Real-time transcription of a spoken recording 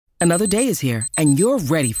Another day is here, and you're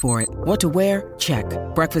ready for it. What to wear? Check.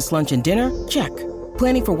 Breakfast, lunch, and dinner? Check.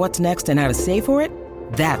 Planning for what's next and how to save for it?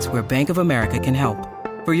 That's where Bank of America can help.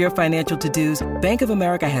 For your financial to-dos, Bank of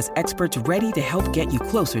America has experts ready to help get you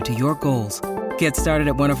closer to your goals. Get started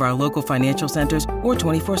at one of our local financial centers or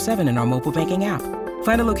 24/7 in our mobile banking app.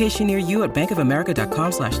 Find a location near you at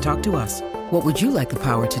bankofamerica.com/talktous. What would you like the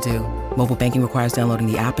power to do? Mobile banking requires downloading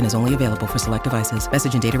the app and is only available for select devices.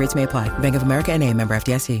 Message and data rates may apply. Bank of America N.A., member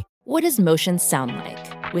FDIC. What does motion sound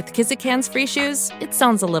like? With Kizikans free shoes, it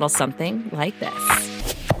sounds a little something like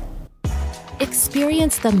this.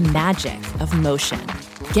 Experience the magic of motion.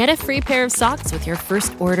 Get a free pair of socks with your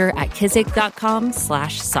first order at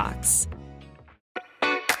kizik.com/socks.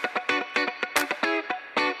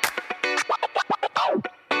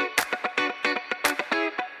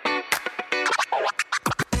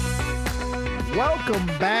 Welcome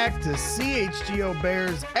back to CHGO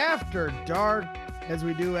Bears After Dark, as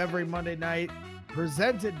we do every Monday night,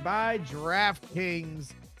 presented by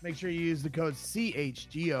DraftKings. Make sure you use the code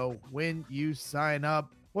CHGO when you sign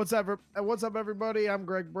up. What's up, everybody? I'm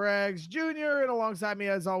Greg Braggs Jr., and alongside me,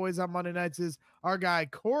 as always, on Monday nights is our guy,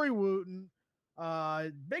 Corey Wooten.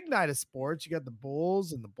 Big night of sports. You got the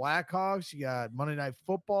Bulls and the Blackhawks. You got Monday Night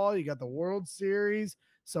Football. You got the World Series.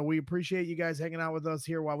 So we appreciate you guys hanging out with us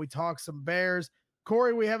here while we talk some Bears.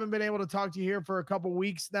 Corey, we haven't been able to talk to you here for a couple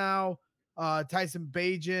weeks now. Tyson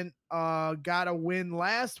Bagent got a win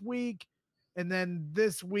last week, and then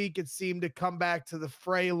this week it seemed to come back to the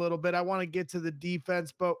fray a little bit. I want to get to the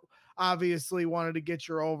defense, but obviously wanted to get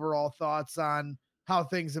your overall thoughts on how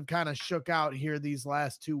things have kind of shook out here these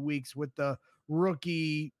last 2 weeks with the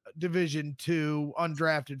rookie Division II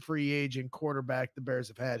undrafted free agent quarterback the Bears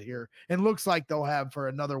have had here, and looks like they'll have for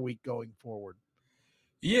another week going forward.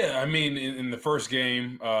 Yeah, I mean, in the first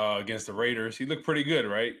game against the Raiders, he looked pretty good,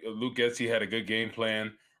 right? Luke Getsy had a good game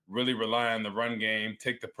plan, really rely on the run game,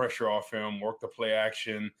 take the pressure off him, work the play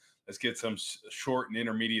action. Let's get some short and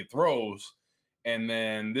intermediate throws. And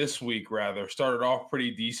then this week, rather, started off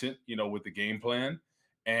pretty decent, with the game plan.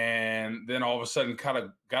 And then all of a sudden kind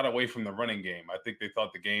of got away from the running game. I think they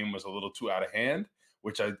thought the game was a little too out of hand,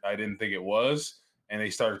 which I didn't think it was. And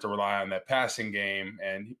they started to rely on that passing game.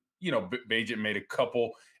 And, Bagent made a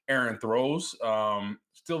couple errant throws.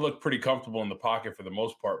 Still looked pretty comfortable in the pocket for the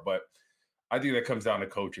most part. But I think that comes down to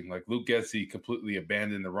coaching. Like Luke Getsy completely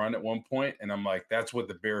abandoned the run at one point. And I'm like, that's what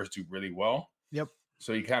the Bears do really well. Yep.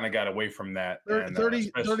 So you kind of got away from that.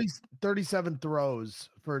 37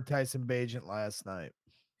 throws for Tyson Bagent last night.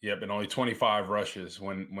 Yep, and only 25 rushes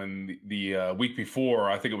when the week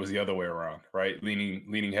before, I think it was the other way around, right?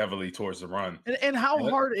 Leaning heavily towards the run. And how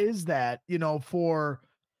hard is that, for,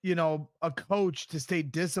 a coach to stay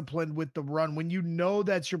disciplined with the run when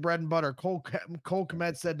that's your bread and butter? Cole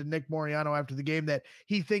Kmet said to Nick Moriano after the game that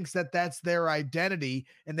he thinks that that's their identity,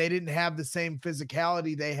 and they didn't have the same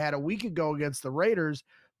physicality they had a week ago against the Raiders.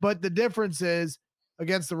 But the difference is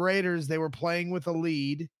against the Raiders, they were playing with a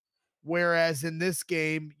lead, whereas in this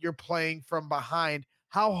game, you're playing from behind.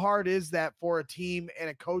 How hard is that for a team and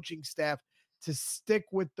a coaching staff to stick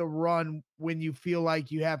with the run when you feel like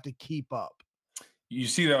you have to keep up? You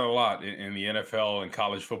see that a lot in the NFL and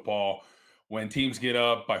college football. When teams get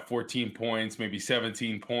up by 14 points, maybe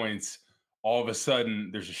 17 points, all of a sudden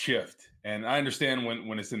there's a shift. And I understand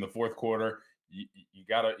when it's in the fourth quarter, you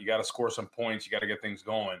gotta score some points, you gotta get things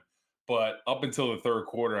going. But up until the third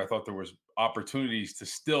quarter, I thought there was opportunities to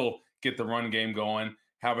still get the run game going,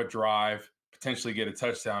 have a drive, potentially get a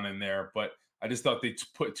touchdown in there. But I just thought they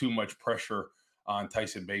put too much pressure on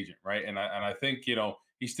Tyson Bagent, right? And I think,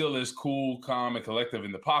 he still is cool, calm, and collective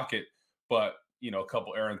in the pocket, but, a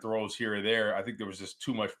couple errant throws here or there. I think there was just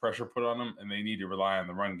too much pressure put on them, and they need to rely on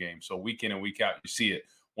the run game. So week in and week out, you see it.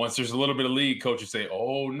 Once there's a little bit of lead, coaches say,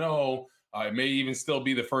 oh, no, it may even still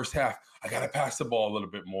be the first half. I got to pass the ball a little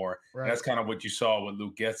bit more. Right. That's kind of what you saw with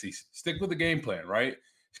Luke Getsy. Stick with the game plan, right?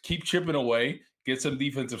 Keep chipping away, get some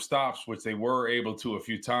defensive stops, which they were able to a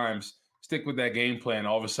few times. Stick with that game plan.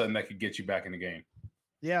 All of a sudden, that could get you back in the game.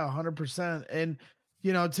 Yeah, 100%. And,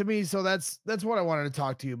 to me, so that's what I wanted to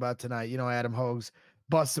talk to you about tonight. Adam Hogue's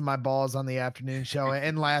busting my balls on the afternoon show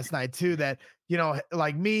and last night too, that,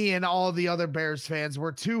 like me and all the other Bears fans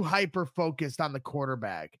were too hyper focused on the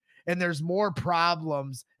quarterback. And there's more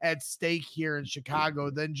problems at stake here in Chicago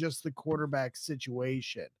than just the quarterback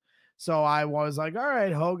situation. So I was like, all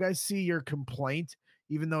right, Hogue, I see your complaint,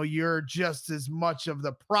 even though you're just as much of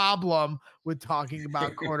the problem with talking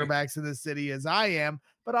about quarterbacks in the city as I am,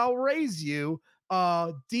 but I'll raise you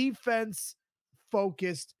a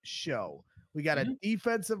defense-focused show. We got a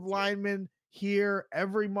defensive lineman here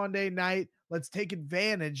every Monday night let's take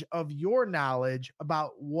advantage of your knowledge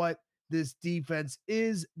about what this defense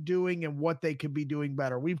is doing and what they could be doing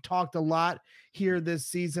better. We've talked a lot here this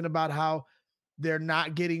season about how they're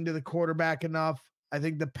not getting to the quarterback enough. I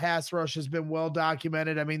think the pass rush has been well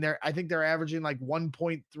documented. I mean, I think they're averaging like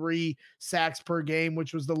 1.3 sacks per game,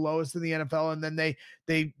 which was the lowest in the NFL. And then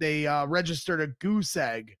they registered a goose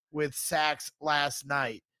egg with sacks last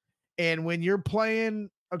night. And when you're playing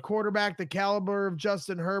a quarterback the caliber of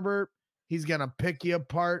Justin Herbert, he's going to pick you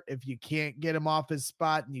apart if you can't get him off his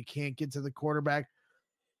spot and you can't get to the quarterback.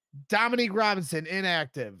 Dominique Robinson,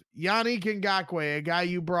 inactive. Yannick Ngakoue, a guy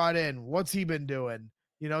you brought in. What's he been doing?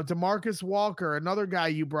 You know, DeMarcus Walker, another guy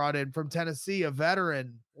you brought in from Tennessee, a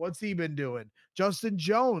veteran. What's he been doing? Justin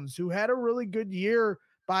Jones, who had a really good year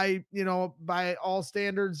by all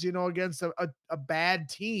standards, against a bad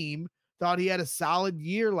team. Thought he had a solid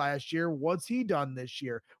year last year. What's he done this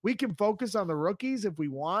year? We can focus on the rookies if we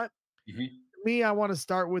want. Mm-hmm. Me, I want to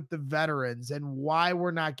start with the veterans and why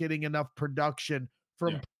we're not getting enough production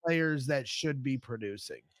from players that should be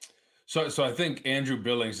producing. So I think Andrew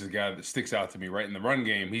Billings is the guy that sticks out to me, right? In the run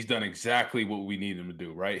game, he's done exactly what we need him to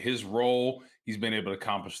do, right? His role, he's been able to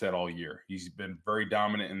accomplish that all year. He's been very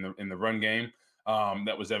dominant in the run game.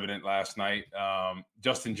 That was evident last night.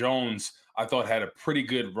 Justin Jones, I thought, had a pretty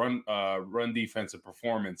good run defensive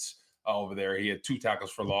performance over there. He had 2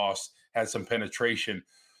 tackles for loss, had some penetration.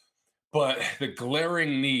 But the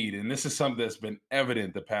glaring need, and this is something that's been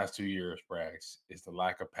evident the past 2 years, Braggs, is the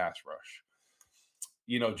lack of pass rush.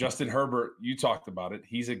 Justin Herbert, you talked about it.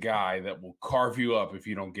 He's a guy that will carve you up if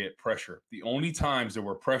you don't get pressure. The only times there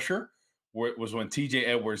were pressure was when TJ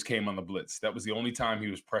Edwards came on the blitz. That was the only time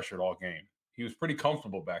he was pressured all game. He was pretty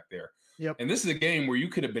comfortable back there. Yep. And this is a game where you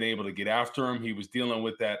could have been able to get after him. He was dealing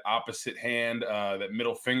with that opposite hand, that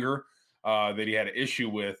middle finger that he had an issue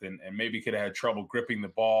with, and maybe could have had trouble gripping the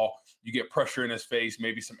ball. You get pressure in his face,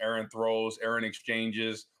 maybe some errant throws, errant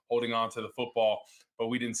exchanges, holding on to the football, but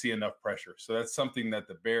we didn't see enough pressure. So that's something that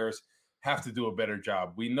the Bears have to do a better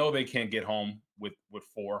job. We know they can't get home with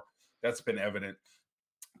 4. That's been evident.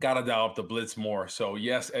 Got to dial up the blitz more. So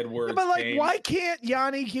yes, Edwards. Yeah, but why can't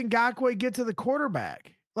Yannick Ngakoue get to the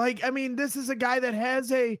quarterback? This is a guy that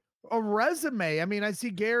has a resume. I see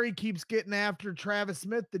Gary keeps getting after Travis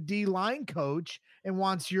Smith, the D-line coach, and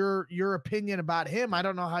wants your opinion about him. I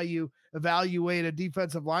don't know how you evaluate a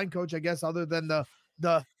defensive line coach, I guess, other than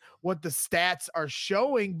the what the stats are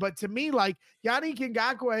showing. But to me, Yannick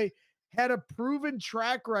Ngakoue had a proven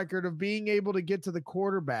track record of being able to get to the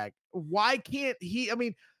quarterback. Why can't he?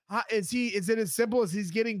 Is it as simple as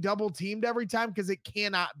he's getting double teamed every time? Because it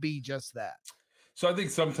cannot be just that. So I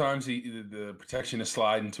think sometimes the protection is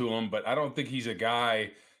sliding to him, but I don't think he's a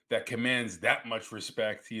guy that commands that much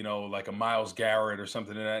respect, like a Myles Garrett or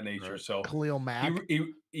something of that nature. Right. So Khalil Mack.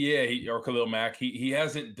 Or Khalil Mack. He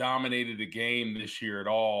hasn't dominated a game this year at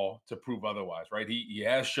all to prove otherwise, right? He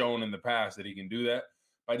has shown in the past that he can do that.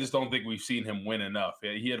 But I just don't think we've seen him win enough.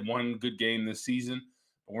 He had one good game this season,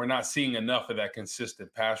 but we're not seeing enough of that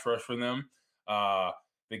consistent pass rush from them.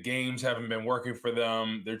 The games haven't been working for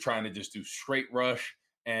them. They're trying to just do straight rush.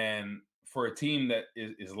 And for a team that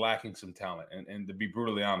is lacking some talent, and to be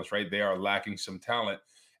brutally honest, right, they are lacking some talent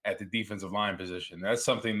at the defensive line position. That's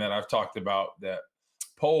something that I've talked about, that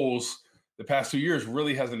Poles the past 2 years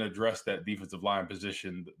really hasn't addressed that defensive line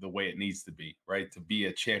position the way it needs to be, right? To be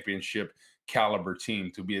a championship caliber team,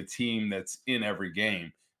 to be a team that's in every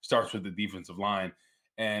game, starts with the defensive line.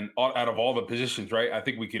 And out of all the positions, right, I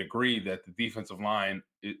think we could agree that the defensive line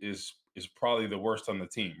is probably the worst on the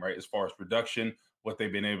team, right, as far as production, what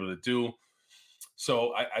they've been able to do.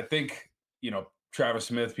 So I think, Travis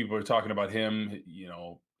Smith, people are talking about him,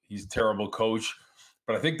 he's a terrible coach,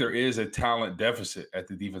 but I think there is a talent deficit at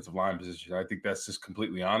the defensive line position. I think that's just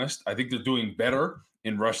completely honest. I think they're doing better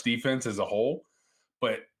in rush defense as a whole,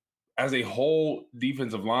 but as a whole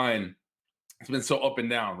defensive line, it's been so up and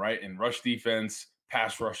down, right? In rush defense,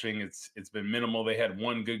 pass rushing, it's been minimal. They had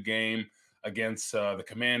one good game against the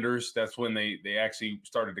Commanders. That's when they actually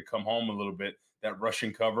started to come home a little bit, that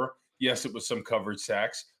rushing cover. Yes, it was some coverage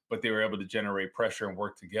sacks, but they were able to generate pressure and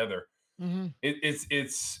work together. Mm-hmm.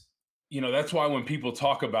 It's that's why when people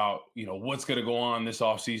talk about, what's going to go on this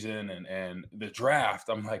offseason and the draft,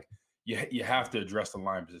 I'm like, you have to address the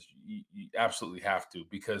line position. You absolutely have to,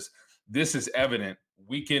 because this is evident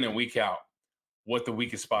week in and week out what the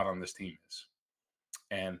weakest spot on this team is.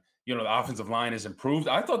 And, the offensive line has improved.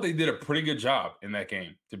 I thought they did a pretty good job in that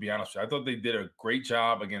game, to be honest with you. I thought they did a great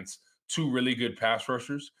job against 2 really good pass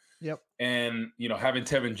rushers. Yep. And, having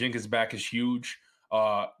Tevin Jenkins back is huge.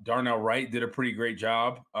 Darnell Wright did a pretty great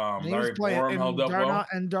job. Larry Borum held up well.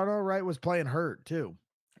 And Darnell Wright was playing hurt too.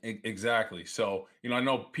 Exactly. So, I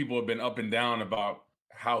know people have been up and down about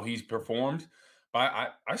how he's performed, but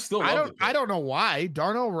I still I love don't the I pick. don't know why.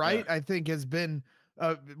 Darnell Yeah. Wright, I think, has been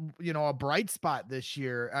a bright spot this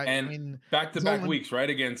year. I And mean, back to he's back only weeks, right?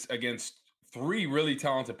 Against three really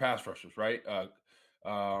talented pass rushers, right?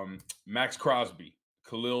 Max Crosby,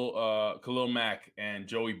 Khalil Mack, and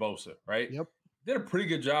Joey Bosa, right? yep, Did a pretty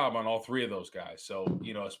good job on all three of those guys. So,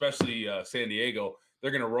 especially San Diego,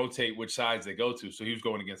 they're going to rotate which sides they go to. So he was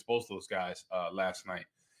going against both those guys last night.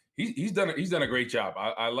 He's done a great job.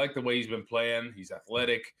 I like the way he's been playing. He's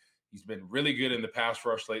athletic. He's been really good in the pass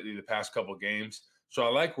rush lately, the past couple of games. So I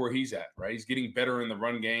like where he's at, right? He's getting better in the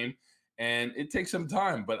run game, and it takes some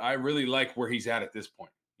time, but I really like where he's at this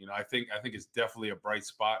point. I think it's definitely a bright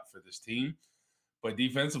spot for this team. But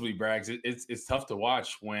defensively, Braggs, it's tough to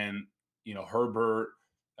watch when Herbert,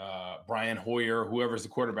 Brian Hoyer, whoever's the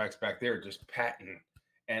quarterbacks back there, just patting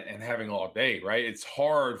and having all day, right? It's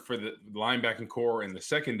hard for the linebacking core and the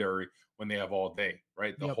secondary when they have all day,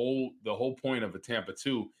 right? The yep. whole point of a Tampa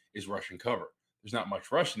 2 is rush and cover. There's not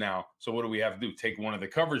much rush now, so what do we have to do? Take one of the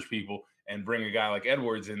coverage people and bring a guy like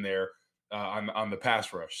Edwards in there on the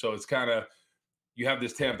pass rush. So it's kind of, you have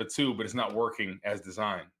this Tampa 2, but it's not working as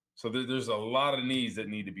designed. So there's a lot of needs that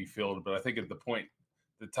need to be filled. But I think at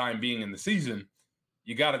the time being in the season,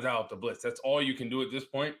 you got to dial up the blitz. That's all you can do at this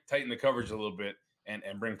point. Tighten the coverage a little bit and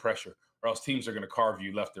bring pressure, or else teams are going to carve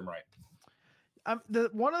you left and right.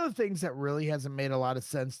 One of the things that really hasn't made a lot of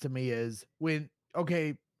sense to me is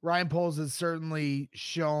Ryan Poles has certainly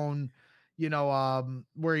shown,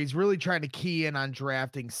 where he's really trying to key in on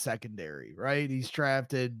drafting secondary, right? He's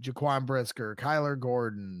drafted Jaquan Brisker, Kyler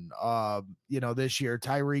Gordon, this year,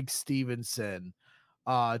 Tyreek Stevenson,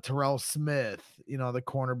 Terrell Smith, the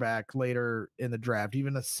cornerback later in the draft,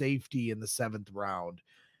 even a safety in the 7th round.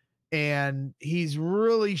 And he's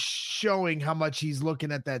really showing how much he's looking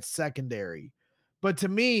at that secondary. But to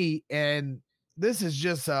me, and this is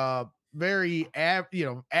just a very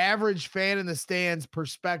average fan in the stands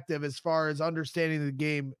perspective as far as understanding the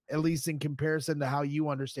game, at least in comparison to how you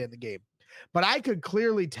understand the game. But I could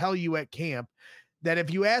clearly tell you at camp that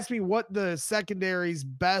if you ask me what the secondary's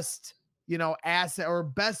best, asset or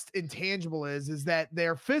best intangible is that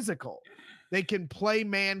they're physical. They can play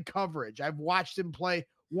man coverage. I've watched them play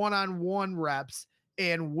one-on-one reps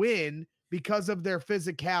and win because of their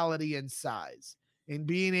physicality and size and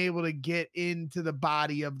being able to get into the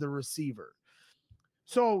body of the receiver.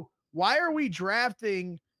 So why are we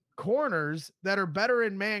drafting corners that are better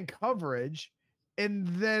in man coverage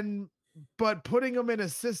but putting them in a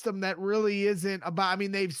system that really isn't about,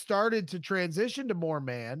 they've started to transition to more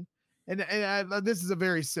man. This is a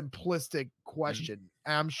very simplistic question.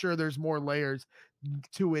 Mm-hmm. I'm sure there's more layers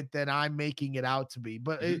to it than I'm making it out to be.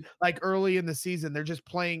 But like early in the season, they're just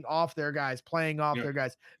playing off their guys.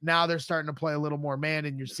 Now they're starting to play a little more man,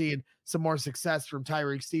 and you're seeing some more success from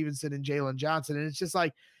Tyreek Stevenson and Jalen Johnson. And it's just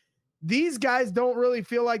like, these guys don't really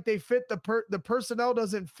feel like they fit the personnel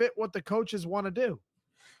doesn't fit what the coaches want to do.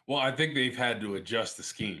 Well, I think they've had to adjust the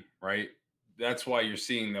scheme, right? That's why you're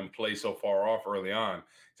seeing them play so far off early on.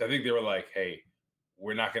 So I think they were like, hey,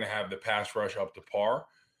 we're not going to have the pass rush up to par.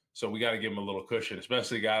 So we got to give him a little cushion,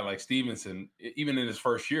 especially a guy like Stevenson. Even in his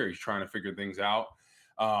first year, he's trying to figure things out.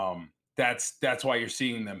 That's why you're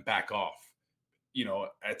seeing them back off,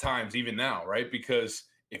 at times, even now, right? Because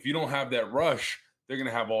if you don't have that rush, they're going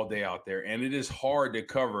to have all day out there. And it is hard to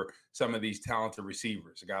cover some of these talented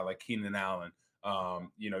receivers, a guy like Keenan Allen.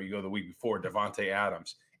 You go the week before, Devontae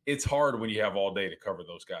Adams. It's hard when you have all day to cover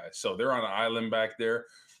those guys. So they're on an island back there.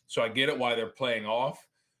 So I get it why they're playing off.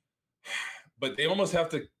 But they almost have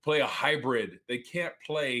to play a hybrid. They can't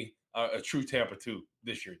play a true Tampa 2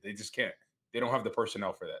 this year. They just can't. They don't have the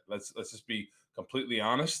personnel for that. Let's just be completely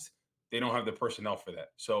honest. They don't have the personnel for that.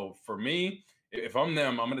 So for me, if I'm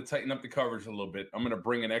them, I'm going to tighten up the coverage a little bit. I'm going to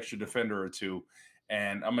bring an extra defender or two,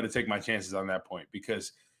 and I'm going to take my chances on that point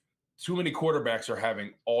because too many quarterbacks are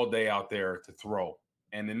having all day out there to throw.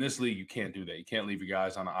 And in this league, you can't do that. You can't leave your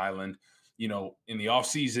guys on an island. In the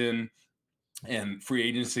offseason and free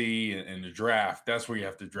agency and the draft, that's where you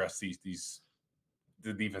have to address the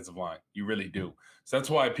defensive line. You really do. So that's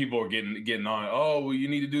why people are getting on. Oh, well, you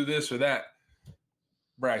need to do this or that.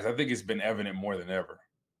 Braggs, I think it's been evident more than ever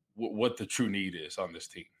what the true need is on this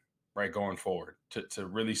team, right, going forward to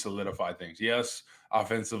really solidify things. Yes,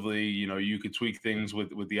 offensively, you could tweak things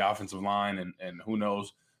with the offensive line and who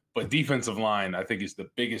knows. But defensive line, I think, is the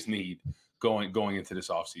biggest need going into this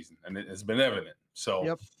offseason. And it's been evident.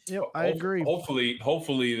 So yep, I agree.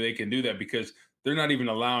 Hopefully they can do that because they're not even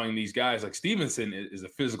allowing these guys. Like Stevenson is a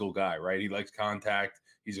physical guy, right? He likes contact.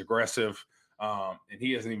 He's aggressive. And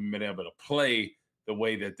he hasn't even been able to play the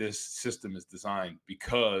way that this system is designed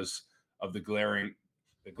because of the glaring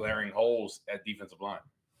holes at defensive line.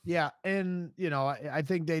 Yeah, and I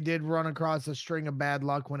think they did run across a string of bad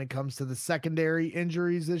luck when it comes to the secondary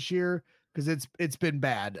injuries this year, because it's been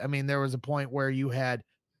bad. I mean, there was a point where you had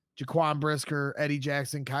Jaquan Brisker, Eddie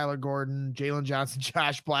Jackson, Kyler Gordon, Jalen Johnson,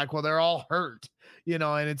 Josh Blackwell. They're all hurt,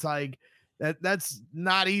 and it's like that's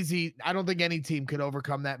not easy. I don't think any team could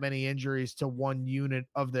overcome that many injuries to one unit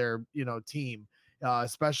of their team,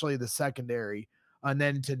 especially the secondary, and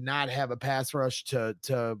then to not have a pass rush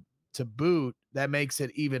to boot, that makes it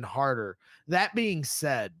even harder. That being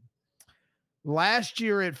said, last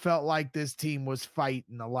year it felt like this team was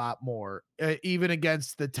fighting a lot more, even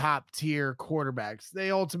against the top tier quarterbacks. They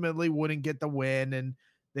ultimately wouldn't get the win and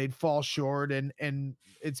they'd fall short. And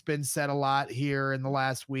it's been said a lot here in the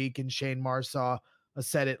last week. And Shane Marsaw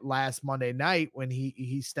said it last Monday night when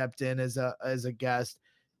he stepped in as a guest.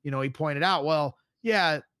 He pointed out, well,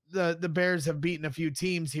 yeah, the Bears have beaten a few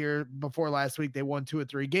teams here before last week. They won 2 or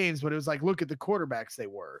 3 games, but it was like, look at the quarterbacks they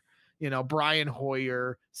were. Brian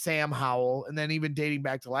Hoyer, Sam Howell, and then even dating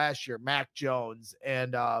back to last year, Mac Jones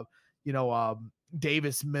and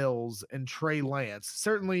Davis Mills and Trey Lance.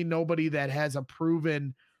 Certainly nobody that has a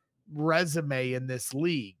proven resume in this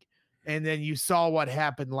league. And then you saw what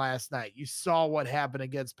happened last night. You saw what happened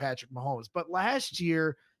against Patrick Mahomes. But last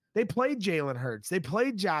year, they played Jalen Hurts. They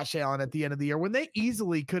played Josh Allen at the end of the year when they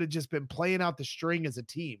easily could have just been playing out the string as a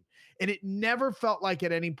team. And it never felt like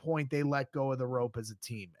at any point they let go of the rope as a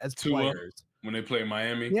team, as players. When they play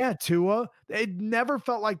Miami? Yeah, Tua. It never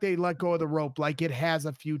felt like they let go of the rope like it has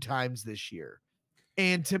a few times this year.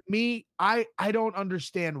 And to me, I don't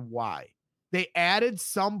understand why. They added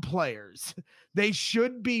some players. They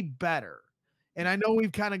should be better. And I know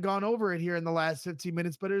we've kind of gone over it here in the last 15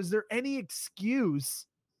 minutes, but is there any excuse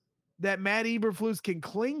that Matt Eberflus can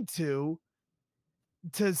cling to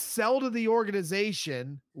sell to the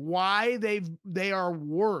organization why they are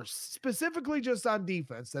worse, specifically just on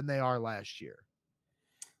defense, than they are last year?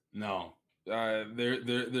 No,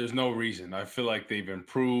 there's no reason. I feel like they've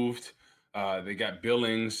improved. They got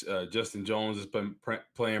Billings. Justin Jones has been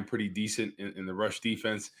playing pretty decent in the rush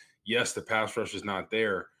defense. Yes, the pass rush is not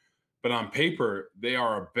there, but on paper, they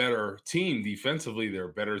are a better team defensively. They're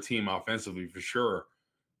a better team offensively for sure.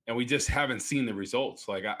 And we just haven't seen the results.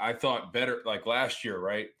 Like I thought better, like last year,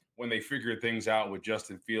 right? When they figured things out with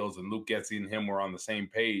Justin Fields and Luke Getsy and him were on the same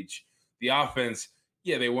page. The offense,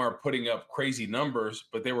 yeah, they weren't putting up crazy numbers,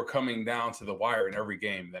 but they were coming down to the wire in every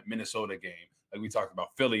game. That Minnesota game, like we talked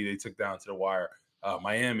about, Philly, they took down to the wire.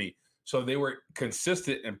 Miami. So they were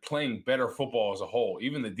consistent and playing better football as a whole.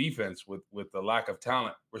 Even the defense, with the lack of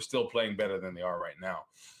talent, we're still playing better than they are right now.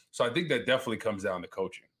 So I think that definitely comes down to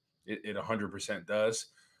coaching. It 100% does.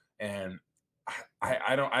 And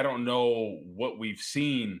I don't know what we've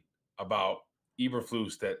seen about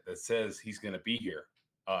Eberflus that says he's going to be here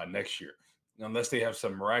next year, unless they have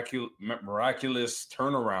some miraculous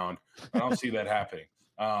turnaround. I don't see that happening.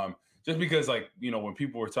 Just because, when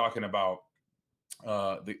people were talking about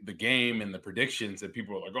the game and the predictions, and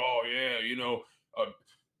people were like, "Oh yeah,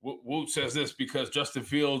 Woot says this because Justin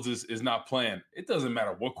Fields is not playing." It doesn't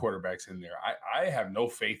matter what quarterback's in there. I have no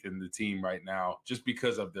faith in the team right now just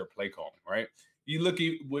because of their play calling, right? You look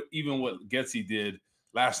at what Getsy did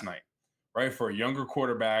last night, right? For a younger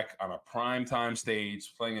quarterback on a primetime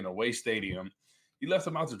stage playing in a away stadium, you left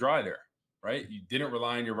him out to dry there, right? You didn't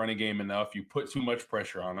rely on your running game enough. You put too much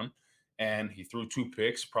pressure on him, and he threw 2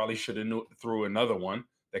 picks. Probably should have threw another one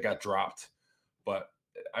that got dropped. But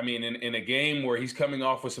I mean, in a game where he's coming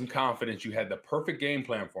off with some confidence, you had the perfect game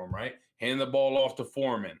plan for him, right? Hand the ball off to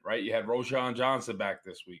Foreman, right? You had Roschon Johnson back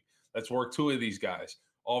this week. Let's work 2 of these guys.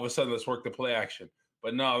 All of a sudden, let's work the play action.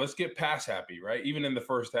 But no, let's get pass happy, right? Even in the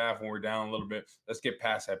first half when we're down a little bit, let's get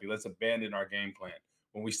pass happy. Let's abandon our game plan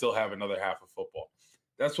when we still have another half of football.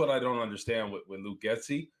 That's what I don't understand with Luke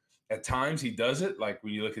Getsy. At times, he does it, like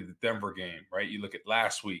when you look at the Denver game, right? You look at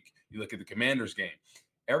last week. You look at the Commanders game.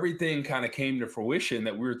 Everything kind of came to fruition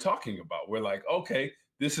that we were talking about. We're like, okay,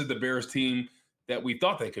 this is the Bears team that we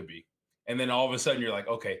thought they could be. And then all of a sudden you're like,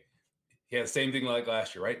 okay, he had the same thing like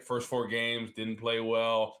last year, right? First 4 games, didn't play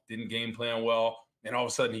well, didn't game plan well. And all of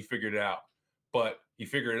a sudden he figured it out. But he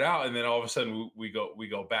figured it out, and then all of a sudden we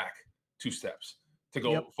go back 2 steps, to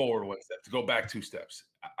go forward 1 step, to go back 2 steps.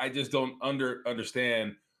 I just don't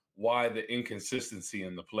understand why the inconsistency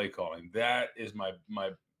in the play calling. That is my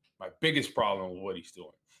biggest problem with what he's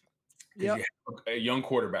doing. Yeah, a young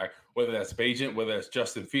quarterback, whether that's Bagent, whether that's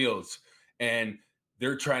Justin Fields, and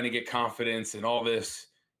they're trying to get confidence and all this,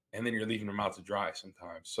 and then you're leaving them out to dry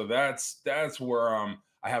sometimes. So that's where I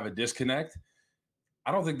have a disconnect.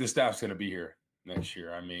 I don't think the staff's going to be here next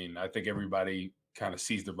year. I mean, I think everybody kind of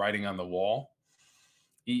sees the writing on the wall.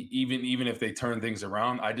 Even if they turn things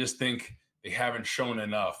around, I just think they haven't shown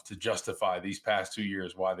enough to justify these past 2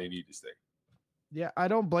 years why they need to stay. Yeah, I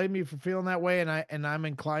don't blame you for feeling that way, and I'm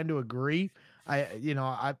inclined to agree.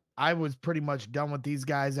 I was pretty much done with these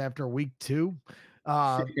guys after week 2.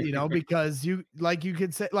 Because you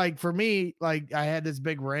could say, like, for me, like, I had this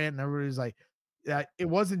big rant and everybody was like, it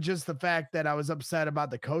wasn't just the fact that I was upset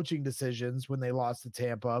about the coaching decisions when they lost to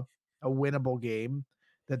Tampa, a winnable game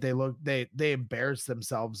that they embarrassed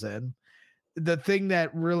themselves in. The thing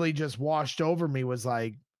that really just washed over me was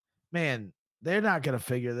like, man, they're not going to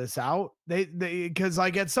figure this out. Because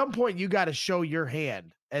like at some point you got to show your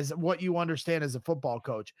hand as what you understand as a football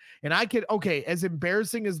coach. And okay, as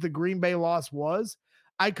embarrassing as the Green Bay loss was,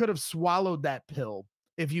 I could have swallowed that pill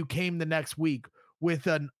if you came the next week with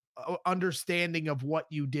an understanding of what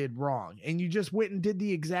you did wrong. And you just went and did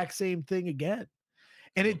the exact same thing again.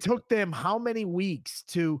 And it took them how many weeks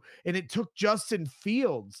and it took Justin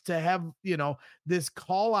Fields to have, this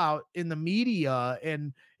call out in the media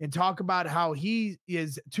and talk about how he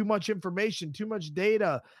is too much information, too much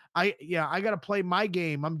data. I got to play my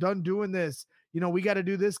game. I'm done doing this. We got to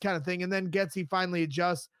do this kind of thing. And then Getsy finally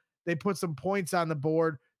adjusts. They put some points on the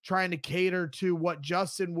board trying to cater to what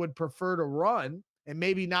Justin would prefer to run and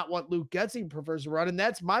maybe not what Luke Getsy prefers to run. And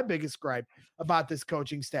that's my biggest gripe about this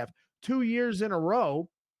coaching staff. 2 years in a row,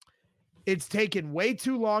 it's taken way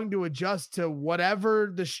too long to adjust to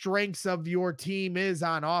whatever the strengths of your team is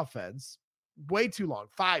on offense. Way too long,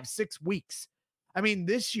 5-6 weeks. I mean,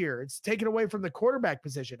 this year it's taken away from the quarterback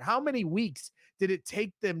position. How many weeks did it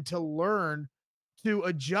take them to learn to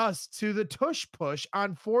adjust to the tush push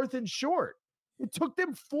on 4th and short? It took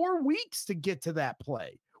them 4 weeks to get to that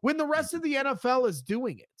play when the rest of the NFL is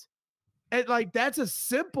doing it. And like, that's a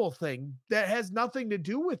simple thing that has nothing to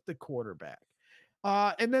do with the quarterback.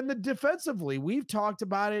 And then defensively, we've talked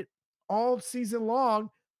about it all season long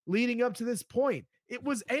leading up to this point. It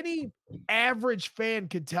was any average fan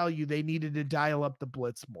could tell you they needed to dial up the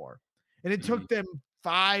blitz more. And it took them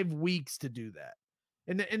 5 weeks to do that.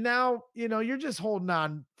 And now, you're just holding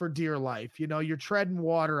on for dear life. You're treading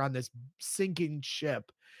water on this sinking ship.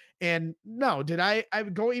 And no, did I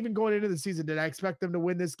even going into the season, did I expect them to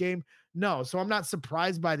win this game? No. So I'm not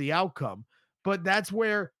surprised by the outcome, but that's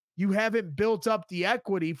where you haven't built up the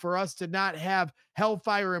equity for us to not have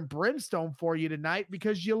hellfire and brimstone for you tonight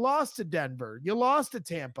because you lost to Denver, you lost to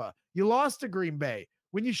Tampa, you lost to Green Bay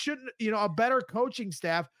when you shouldn't. A better coaching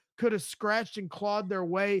staff could have scratched and clawed their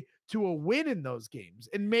way to a win in those games.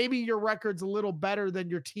 And maybe your record's a little better than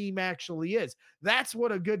your team actually is. That's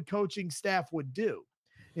what a good coaching staff would do.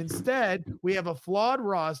 Instead, we have a flawed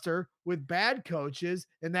roster with bad coaches,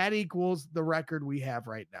 and that equals the record we have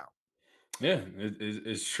right now. Yeah,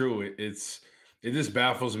 it's true. It just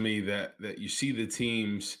baffles me that you see the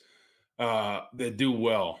teams that do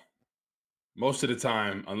well most of the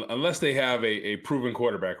time, unless they have a proven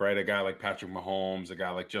quarterback, right? A guy like Patrick Mahomes, a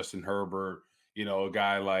guy like Justin Herbert, a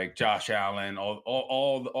guy like Josh Allen,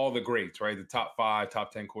 all the greats, right? The top 5,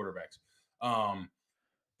 top 10 quarterbacks.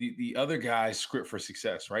 The other guys script for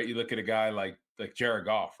success, right? You look at a guy like Jared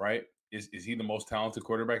Goff, right? Is he the most talented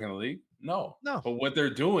quarterback in the league? No. But what they're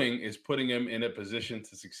doing is putting him in a position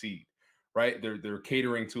to succeed, right? They're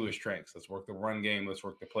catering to his strengths. Let's work the run game. Let's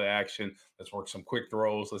work the play action. Let's work some quick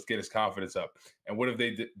throws. Let's get his confidence up. And what have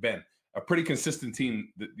they been? A pretty consistent team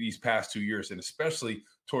these past 2 years, and especially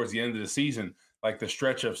towards the end of the season, like the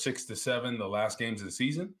stretch of 6 to 7, the last games of the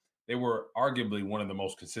season, they were arguably one of the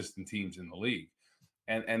most consistent teams in the league.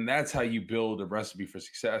 And that's how you build a recipe for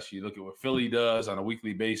success. You look at what Philly does on a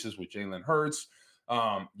weekly basis with Jalen Hurts.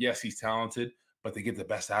 Yes, he's talented, but they get the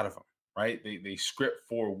best out of him, right? They script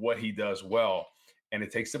for what he does well, and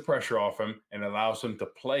it takes the pressure off him and allows him to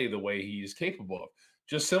play the way he is capable of.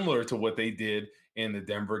 Just similar to what they did in the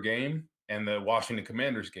Denver game and the Washington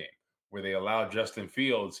Commanders game, where they allowed Justin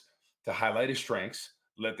Fields to highlight his strengths,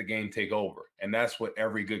 let the game take over. And that's what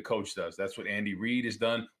every good coach does. That's what Andy Reid has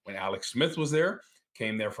done when Alex Smith was there.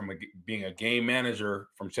 Came there from being a game manager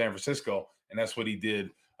from San Francisco, and that's what he did,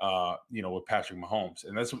 with Patrick Mahomes.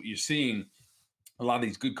 And that's what you're seeing. A lot of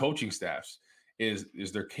these good coaching staffs is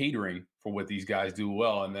they're catering for what these guys do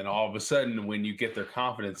well, and then all of a sudden, when you get their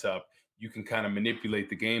confidence up, you can kind of manipulate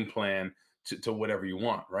the game plan to whatever you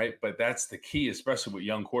want, right? But that's the key, especially with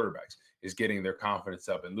young quarterbacks, is getting their confidence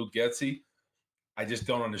up. And Luke Getsy, I just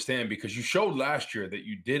don't understand, because you showed last year that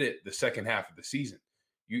you did it the second half of the season.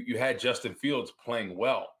 You had Justin Fields playing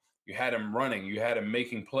well. You had him running. You had him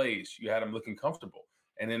making plays. You had him looking comfortable.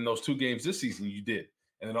 And in those 2 games this season, you did.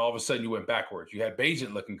 And then all of a sudden, you went backwards. You had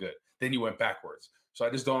Bagent looking good. Then you went backwards. So I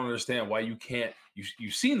just don't understand why you can't.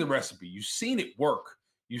 You've seen the recipe, you've seen it work,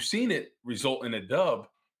 you've seen it result in a dub,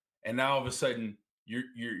 and now all of a sudden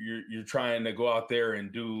you're trying to go out there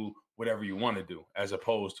and do whatever you want to do as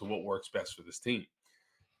opposed to what works best for this team.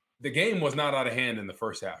 The game was not out of hand in the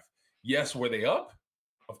first half. Yes, were they up?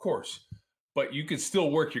 Of course. But you could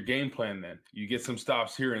still work your game plan then. You get some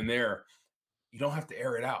stops here and there. You don't have to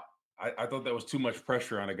air it out. I thought that was too much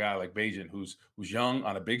pressure on a guy like Bajan, who's young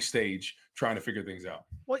on a big stage trying to figure things out.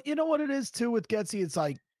 Well, you know what it is too with Getsy? It's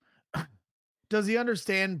like, does he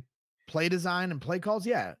understand play design and play calls?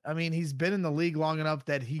 Yeah. I mean, he's been in the league long enough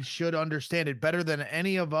that he should understand it better than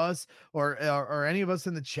any of us or any of us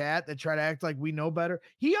in the chat that try to act like we know better.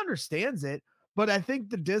 He understands it, but I think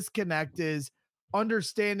the disconnect is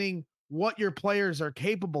understanding what your players are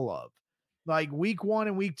capable of. Like week 1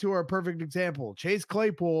 and week 2 are a perfect example. Chase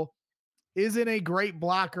Claypool isn't a great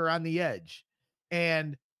blocker on the edge.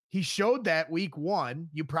 And he showed that week 1.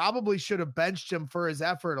 You probably should have benched him for his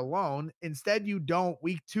effort alone. Instead, you don't.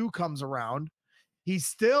 Week 2 comes around. He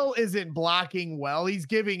still isn't blocking well. He's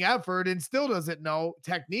giving effort and still doesn't know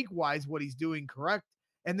technique-wise what he's doing correct.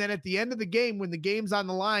 And then at the end of the game, when the game's on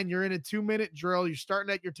the line, you're in a 2-minute drill, you're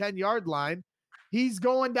starting at your 10-yard line. He's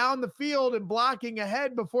going down the field and blocking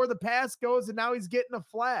ahead before the pass goes, and now he's getting a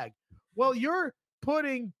flag. Well, you're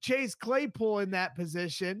putting Chase Claypool in that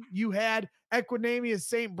position. You had Equanimeous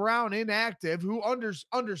St. Brown inactive, who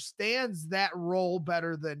understands that role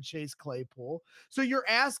better than Chase Claypool. So you're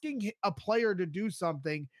asking a player to do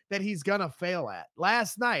something that he's going to fail at.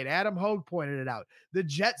 Last night, Adam Hogue pointed it out. The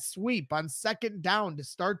jet sweep on second down to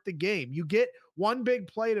start the game. You get one big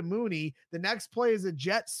play to Mooney. The next play is a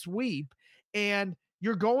jet sweep, and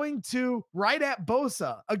you're going to right at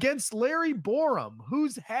Bosa against Larry Borum,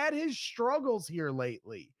 who's had his struggles here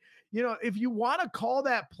lately. You know, if you want to call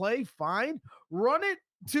that play, fine. Run it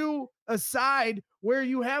to a side where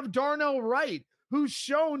you have Darnell Wright, who's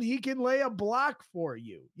shown he can lay a block for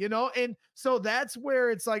you, you know? And so that's where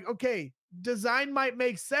it's like, okay, design might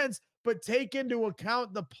make sense, but take into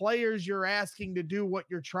account the players you're asking to do what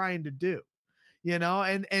you're trying to do, you know?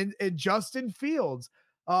 And Justin Fields,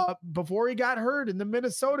 before he got hurt in the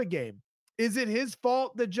Minnesota game. Is it his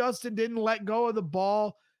fault that Justin didn't let go of the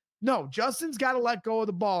ball? No, Justin's got to let go of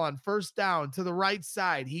the ball on first down to the right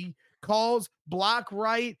side. He calls block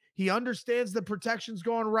right. He understands the protection's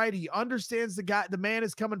going right. He understands the man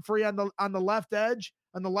is coming free on the left edge,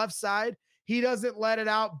 on the left side. He doesn't let it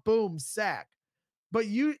out. Boom, sack. But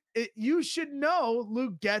you should know,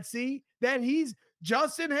 Luke Getsy, that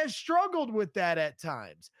Justin has struggled with that at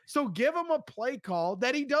times. So give him a play call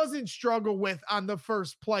that he doesn't struggle with on the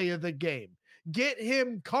first play of the game. Get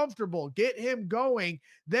him comfortable, get him going,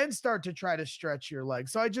 then start to try to stretch your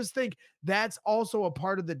legs. So I just think that's also a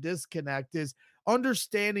part of the disconnect, is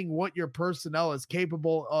understanding what your personnel is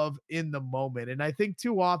capable of in the moment. And I think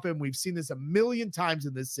too often we've seen this a million times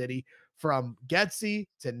in this city, from Getsy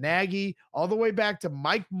to Nagy, all the way back to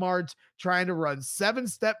Mike Martz trying to run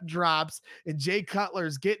 7-step drops, and Jay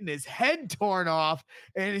Cutler's getting his head torn off,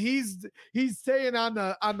 and he's saying on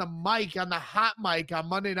the mic, on the hot mic on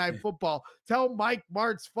Monday Night Football, tell Mike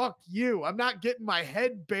Martz, fuck you. I'm not getting my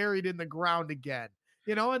head buried in the ground again.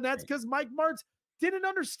 You know, and that's because Mike Martz didn't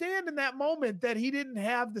understand in that moment that he didn't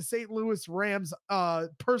have the St. Louis Rams personnel.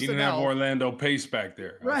 He didn't have Orlando Pace back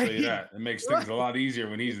there. I'll right. tell you that. It makes things a lot easier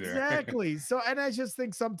when he's there. Exactly. So, and I just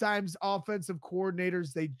think sometimes offensive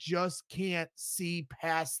coordinators, they just can't see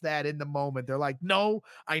past that in the moment. They're like, no,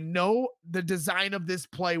 I know the design of this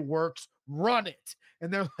play works. Run it.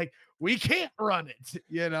 And they're like, we can't run it,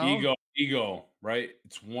 you know? Ego, right?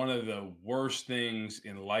 It's one of the worst things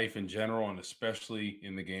in life in general, and especially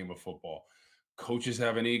in the game of football. Coaches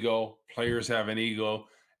have an ego, players have an ego,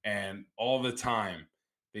 and all the time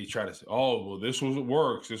they try to say, oh, well, this was what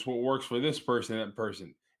works. This is what works for this person, that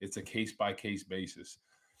person. It's a case-by-case basis.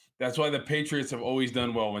 That's why the Patriots have always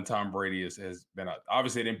done well when Tom Brady has been out.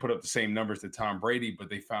 Obviously, they didn't put up the same numbers to Tom Brady, but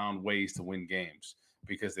they found ways to win games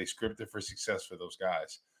because they scripted for success for those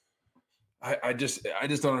guys. I just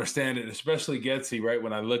don't understand it, especially Getsy, right?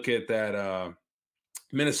 When I look at that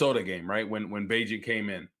Minnesota game, right? When Bajan came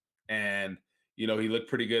in, and you know, he looked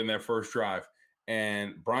pretty good in that first drive.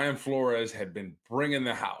 And Brian Flores had been bringing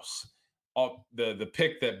the house up the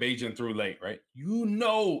pick that Bajan threw late, right? You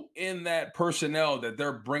know, in that personnel that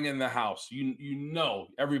they're bringing the house. You know,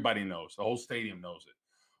 everybody knows. The whole stadium knows it.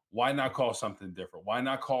 Why not call something different? Why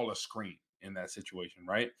not call a screen in that situation,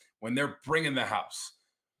 right? When they're bringing the house,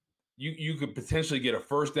 you could potentially get a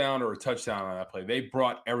first down or a touchdown on that play. They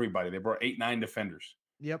brought everybody. They brought 8-9 defenders.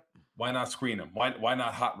 Yep. Why not screen them? Why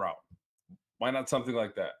not hot route? Why not something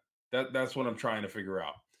like that? That's what I'm trying to figure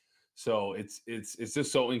out. So it's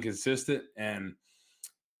just so inconsistent, and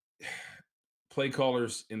play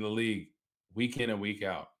callers in the league week in and week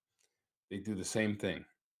out, they do the same thing.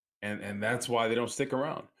 And that's why they don't stick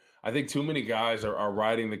around. I think too many guys are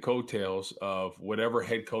riding the coattails of whatever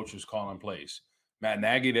head coach is calling plays. Matt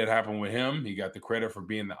Nagy, that happened with him. He got the credit for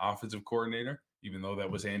being the offensive coordinator, even though that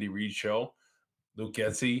was Andy Reid's show. Luke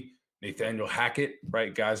Getsy, Nathaniel Hackett,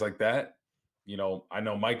 right? Guys like that. I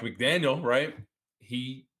know Mike McDaniel, right?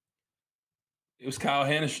 It was Kyle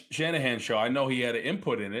Shanahan's show. I know he had an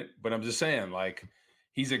input in it, but I'm just saying, like,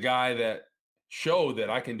 he's a guy that showed that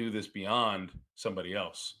I can do this beyond somebody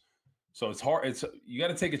else. So it's hard. You got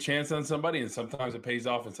to take a chance on somebody, and sometimes it pays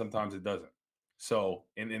off and sometimes it doesn't. So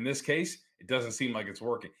in this case, it doesn't seem like it's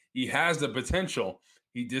working. He has the potential.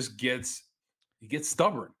 He just gets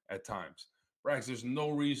stubborn at times. Rags, there's no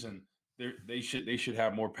reason they should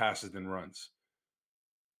have more passes than runs.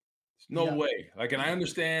 There's no way. Like, and I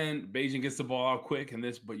understand Beijing gets the ball out quick and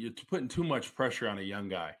this, but you're putting too much pressure on a young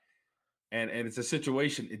guy. And it's a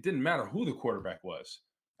situation. It didn't matter who the quarterback was.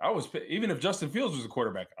 Even if Justin Fields was the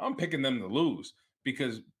quarterback, I'm picking them to lose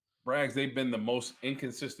because Brags, they've been the most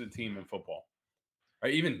inconsistent team in football.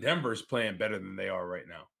 Right? Even Denver's playing better than they are right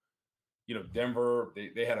now. Denver,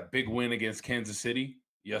 they had a big win against Kansas City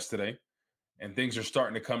yesterday, and things are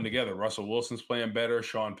starting to come together. Russell Wilson's playing better.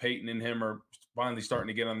 Sean Payton and him are finally starting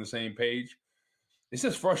to get on the same page. It's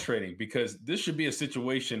just frustrating because this should be a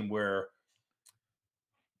situation where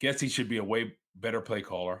Getsy should be a way better play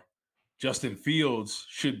caller. Justin Fields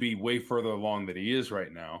should be way further along than he is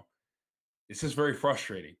right now. It's just very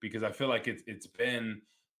frustrating because I feel like it's been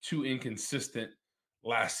too inconsistent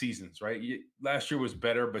last seasons, right? Last year was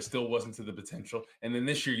better, but still wasn't to the potential. And then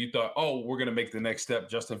this year you thought, oh, we're going to make the next step.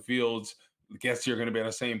 Justin Fields, Getsy are going to be on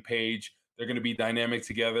the same page. They're going to be dynamic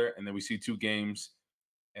together. And then we see 2 games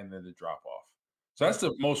and then the drop off. So that's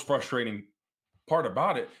the most frustrating part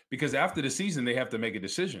about it because after the season, they have to make a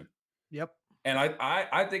decision. Yep. And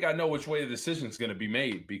I think I know which way the decision is going to be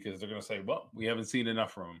made because they're going to say, well, we haven't seen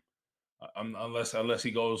enough from him unless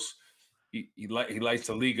he goes, he lights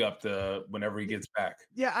the league up whenever he gets back.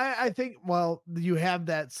 Yeah, I think, well, you have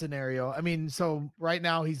that scenario. I mean, so right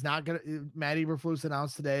now he's not going to, Matt Eberflus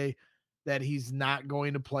announced today that he's not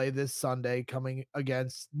going to play this Sunday coming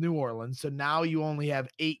against New Orleans. So now you only have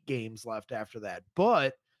 8 games left after that.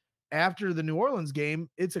 But after the New Orleans game,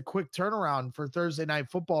 it's a quick turnaround for Thursday Night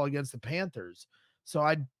Football against the Panthers. So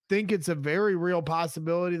I think it's a very real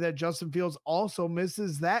possibility that Justin Fields also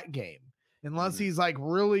misses that game unless he's like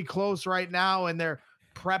really close right now and they're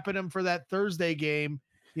prepping him for that Thursday game,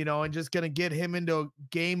 and just going to get him into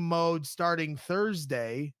game mode starting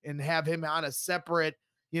Thursday and have him on a separate,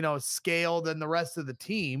 scale than the rest of the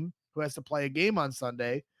team who has to play a game on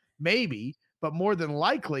Sunday, maybe, but more than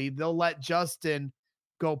likely they'll let Justin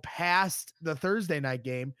go past the Thursday night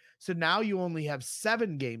game. So now you only have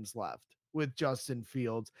 7 games left with Justin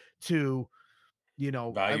Fields to,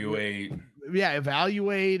 evaluate.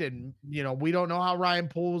 And, we don't know how Ryan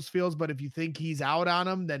Poles feels, but if you think he's out on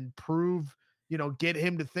him, then prove, get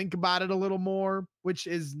him to think about it a little more, which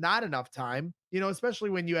is not enough time,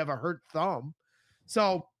 especially when you have a hurt thumb.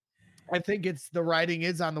 So I think the writing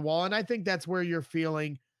is on the wall. And I think that's where you're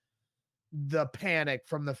feeling the panic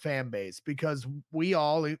from the fan base because we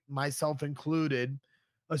all, myself included,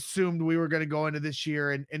 assumed we were going to go into this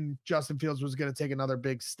year and Justin Fields was going to take another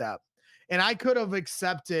big step. And I could have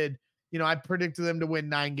accepted, I predicted them to win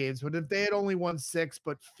 9 games, but if they had only won 6,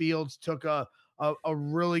 but Fields took a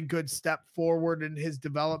really good step forward in his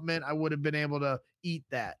development, I would have been able to eat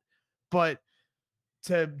that. But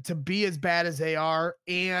to be as bad as they are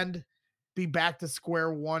and be back to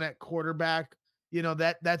square one at quarterback,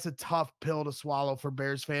 that's a tough pill to swallow for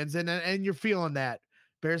Bears fans. And you're feeling that.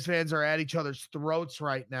 Bears fans are at each other's throats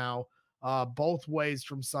right now, both ways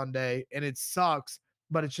from Sunday. And it sucks,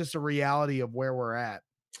 but it's just a reality of where we're at.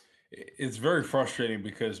 It's very frustrating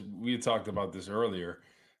because we talked about this earlier.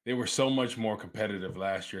 They were so much more competitive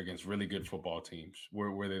last year against really good football teams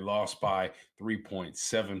where they lost by 3 points,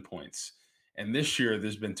 7 points. And this year,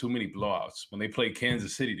 there's been too many blowouts. When they played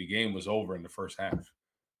Kansas City, the game was over in the first half.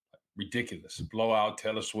 Ridiculous. Blowout.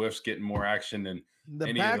 Taylor Swift's getting more action than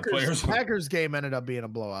any of the players. Packers game ended up being a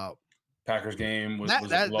blowout. Packers game was a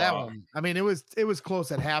blowout. That one, I mean, it was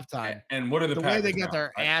close at halftime. And what are the Packers way they got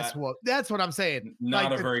their ass whooped? That's what I'm saying.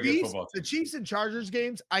 Not a very good football team. The Chiefs and Chargers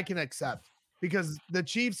games, I can accept because the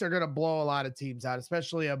Chiefs are going to blow a lot of teams out,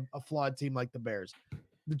 especially a flawed team like the Bears.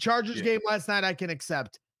 The Chargers game last night, I can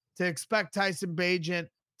accept. To expect Tyson Bagent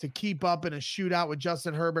to keep up in a shootout with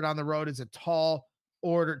Justin Herbert on the road is a tall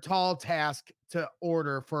task to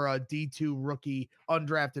order for a D2 rookie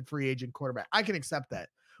undrafted free agent quarterback. I can accept that.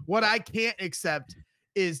 What I can't accept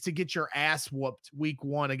is to get your ass whooped week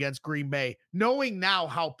 1 against Green Bay, knowing now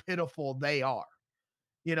how pitiful they are.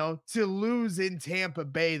 To lose in Tampa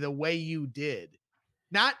Bay the way you did.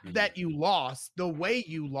 Not that you lost, the way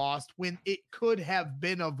you lost when it could have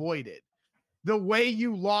been avoided. The way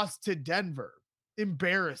you lost to Denver.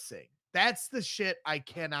 Embarrassing. That's the shit I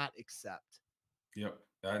cannot accept. Yep.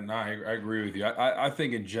 No, I agree with you. I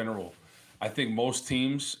think in general, I think most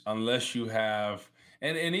teams, unless you have,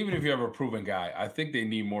 and even if you have a proven guy, I think they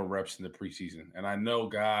need more reps in the preseason. And I know I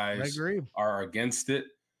guys agree. are against it,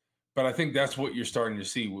 but I think that's what you're starting to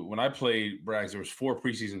see. When I played Braggs, there was 4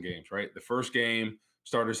 preseason games, right? The first game,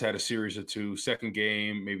 starters had a series or 2. Second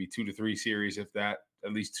game, maybe 2 to 3 series, if that,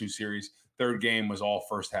 at least 2 series. Third game was all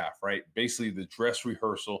first half, right? Basically the dress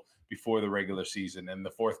rehearsal before the regular season. And the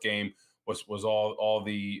fourth game was all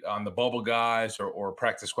the on the bubble guys or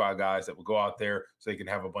practice squad guys that would go out there so they can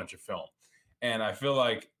have a bunch of film. And I feel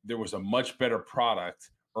like there was a much better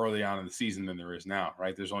product early on in the season than there is now,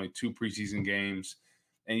 right? There's only 2 preseason games,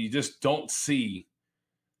 and you just don't see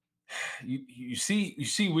you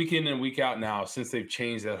see week in and week out now, since they've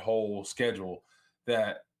changed that whole schedule,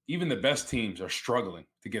 that even the best teams are struggling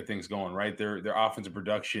to get things going, right? Their offensive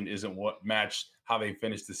production isn't what matched how they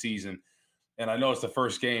finished the season. And I know it's the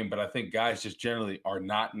first game, but I think guys just generally are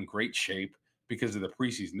not in great shape because of the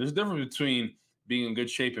preseason. There's a difference between being in good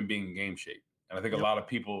shape and being in game shape. And I think a lot of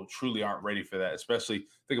people truly aren't ready for that, especially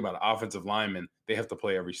think about it, offensive linemen. They have to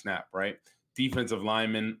play every snap, right? Defensive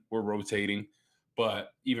linemen, we're rotating,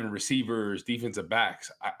 but even receivers, defensive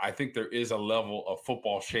backs, I think there is a level of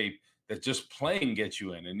football shape that just playing gets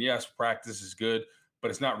you in. And yes, practice is good,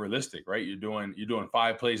 but it's not realistic, right? You're doing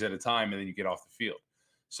 5 plays at a time and then you get off the field.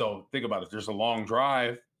 So think about it. There's a long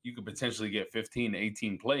drive. You could potentially get 15 to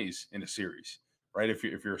 18 plays in a series, right? If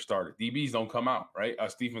you're a starter. DBs don't come out, right?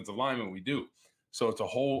 Us defensive linemen, we do. So it's a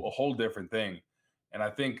whole different thing. And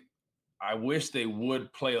I wish they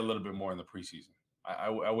would play a little bit more in the preseason.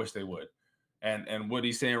 I wish they would. And what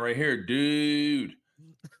he's saying right here, dude,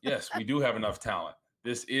 yes, we do have enough talent.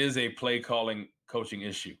 This is a play calling coaching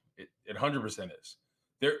issue. It 100% is.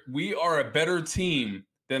 We are a better team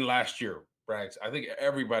than last year, Braggs. I think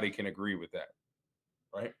everybody can agree with that,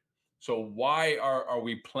 right? So why are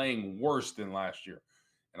we playing worse than last year?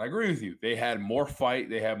 And I agree with you. They had more fight.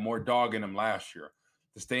 They had more dog in them last year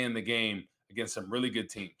to stay in the game against some really good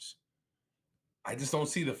teams. I just don't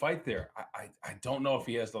see the fight there. I don't know if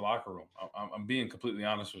he has the locker room. I'm being completely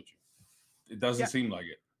honest with you. It doesn't seem like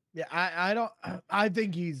it. Yeah, I don't. I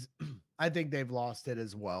think I think they've lost it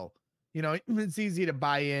as well. It's easy to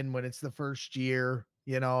buy in when it's the first year,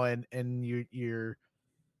 and you're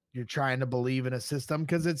trying to believe in a system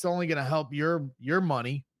because it's only going to help your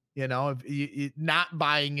money. If you not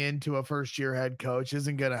buying into a first year head coach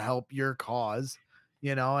isn't going to help your cause.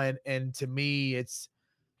 And to me, it's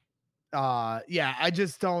I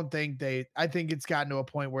just don't think I think it's gotten to a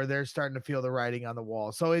point where they're starting to feel the writing on the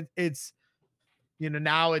wall. So it's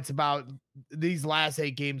now it's about these last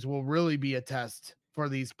 8 games will really be a test for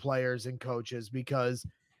these players and coaches because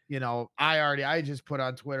I just put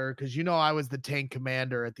on Twitter because I was the tank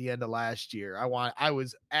commander at the end of last year. I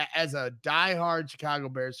was as a diehard Chicago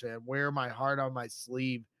Bears fan, wear my heart on my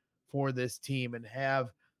sleeve for this team and have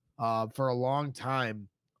for a long time.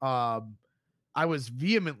 I was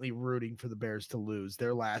vehemently rooting for the Bears to lose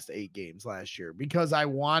their last 8 games last year because I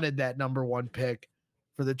wanted that number 1 pick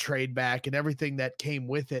for the trade back and everything that came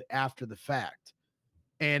with it after the fact.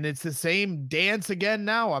 And it's the same dance again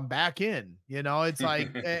now. I'm back in. It's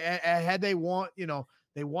like had they won,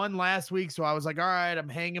 they won last week. So I was like, all right, I'm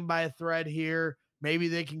hanging by a thread here. Maybe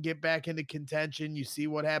they can get back into contention. You see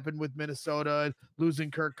what happened with Minnesota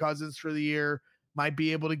losing Kirk Cousins for the year. Might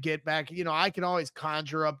be able to get back. I can always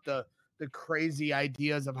conjure up the crazy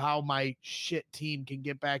ideas of how my shit team can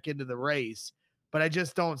get back into the race, but I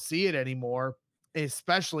just don't see it anymore,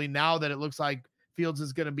 especially now that it looks like Fields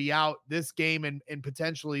is going to be out this game and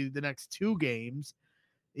potentially the next 2 games.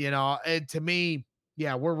 And to me,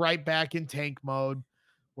 we're right back in tank mode.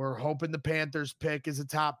 We're hoping the Panthers pick is a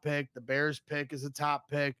top pick. The Bears pick is a top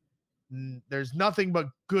pick. There's nothing but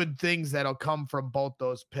good things that'll come from both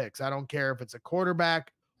those picks. I don't care if it's a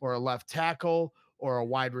quarterback or a left tackle or a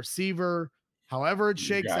wide receiver, however it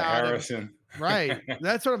shakes out. Harrison. Right.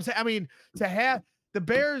 That's what I'm saying. I mean, to have the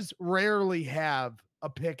Bears rarely have a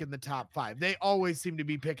pick in the top 5. They always seem to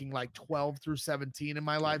be picking like 12 through 17 in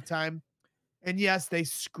my lifetime. And yes, they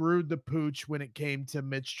screwed the pooch when it came to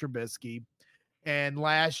Mitch Trubisky. And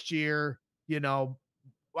last year,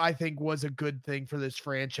 I think was a good thing for this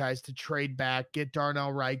franchise to trade back, get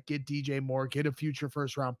Darnell Wright, get DJ Moore, get a future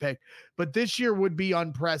first round pick. But this year would be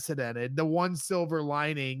unprecedented. The one silver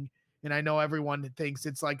lining, and I know everyone thinks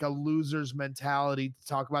it's like a loser's mentality to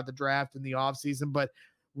talk about the draft in the offseason, but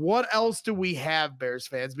what else do we have, Bears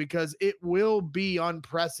fans? Because it will be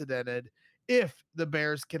unprecedented if the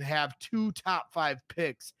Bears can have 2 top 5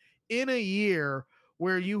 picks in a year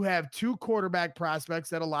where you have 2 quarterback prospects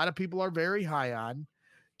that a lot of people are very high on,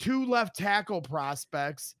 2 left tackle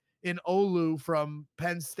prospects in Olu from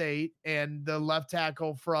Penn State and the left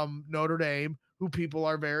tackle from Notre Dame, who people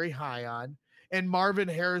are very high on, and Marvin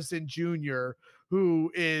Harrison Jr.,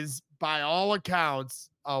 who is, by all accounts,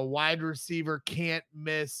 a wide receiver, can't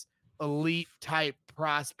miss, elite type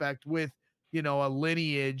prospect with, you know, a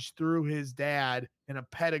lineage through his dad and a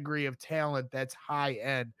pedigree of talent that's high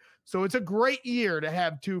end. So it's a great year to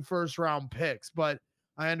have 2 first round picks, but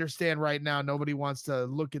I understand right now nobody wants to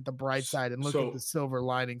look at the bright side and look at the silver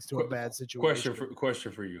linings to a bad situation.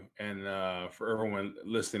 Question for you, and for everyone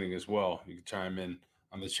listening as well, you can chime in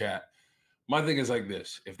on the chat. My thing is like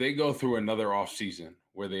this: if they go through another offseason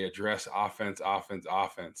where they address offense,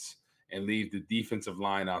 and leave the defensive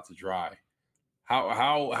line out to dry,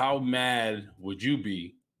 how mad would you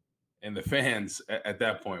be, and the fans at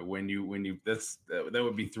that point when you that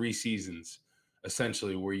would be 3 seasons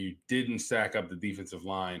essentially where you didn't stack up the defensive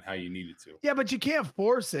line how you needed to. Yeah, but you can't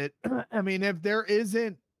force it. I mean, if there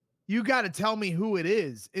isn't, you got to tell me who it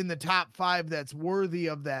is in the top 5 that's worthy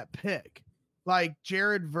of that pick. Like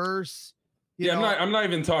Jared Verse. I'm not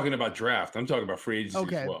even talking about draft. I'm talking about free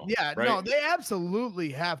agency as well. Yeah, right? No, they absolutely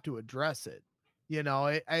have to address it. You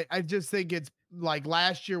know, I just think it's like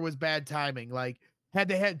last year was bad timing. Like had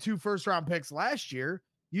they had 2 first round picks last year,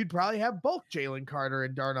 you'd probably have both Jalen Carter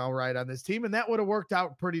and Darnell Wright on this team, and that would have worked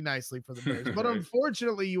out pretty nicely for the Bears. But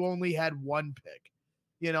unfortunately, you only had 1 pick.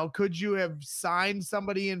 You know, could you have signed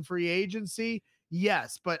somebody in free agency?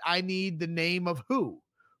 Yes, but I need the name of who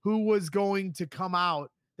was going to come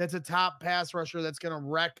out that's a top pass rusher that's going to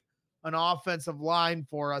wreck an offensive line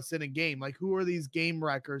for us in a game. Like, who are these game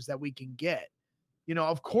wreckers that we can get? You know,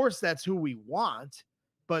 of course, that's who we want.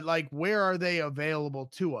 But, like, where are they available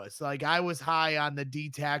to us? Like, I was high on the D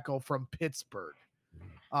tackle from Pittsburgh.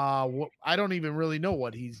 I don't even really know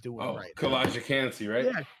what he's doing right now. Kalijah Cansey, right?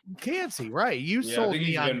 Yeah, Cansey, right. You sold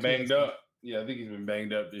me on been banged Cansey. up. Yeah, I think he's been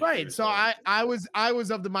banged up this right. year. So I was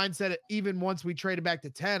of the mindset, even once we traded back to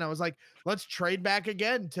 10, I was like, let's trade back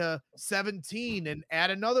again to 17 and add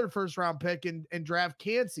another first round pick and draft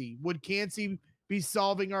Cansey. Would Cansey be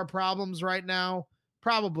solving our problems right now?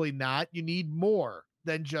 Probably not. You need more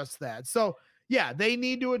than just that. So yeah, they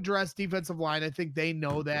need to address defensive line. I think they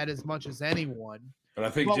know that as much as anyone. But I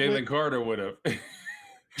think Jalen Carter would have.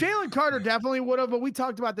 Jalen Carter definitely would have, but we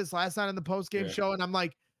talked about this last night in the post-game show, and I'm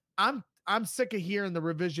like, I'm sick of hearing the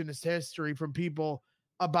revisionist history from people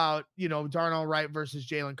about, you know, Darnell Wright versus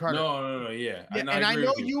Jalen Carter. No, yeah. And I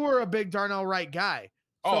know you were a big Darnell Wright guy.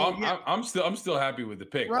 So, I'm still happy with the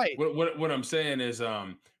pick. Right. What I'm saying is,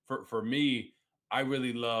 for me, I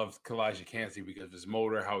really loved Kalijah Cansey because of his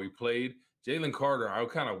motor, how he played. Jalen Carter, I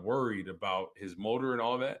was kind of worried about his motor and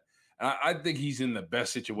all that. And I think he's in the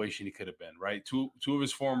best situation he could have been, right? Two of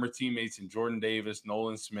his former teammates in Jordan Davis,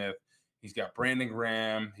 Nolan Smith. He's got Brandon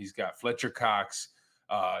Graham. He's got Fletcher Cox.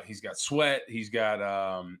 He's got Sweat. He's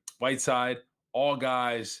got Whiteside. All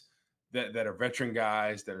guys that are veteran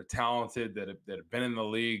guys, that are talented, that have been in the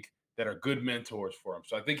league, that are good mentors for him.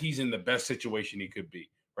 So I think he's in the best situation he could be,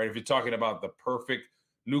 right? If you're talking about the perfect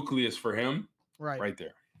nucleus for him, right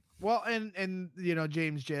there. Well, and you know,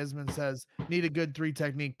 James Jasmine says need a good 3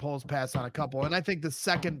 technique pulls pass on a couple. And I think the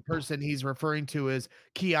second person he's referring to is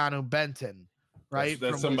Keanu Benton, right?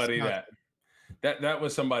 That's somebody that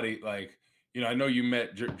was somebody like, you know, I know you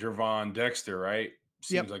met Jervon Dexter, right?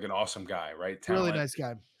 Seems like an awesome guy, right? Talent, really nice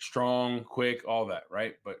guy. Strong, quick, all that,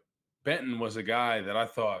 right? But Benton was a guy that I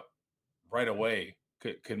thought right away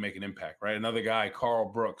could make an impact, right? Another guy, Carl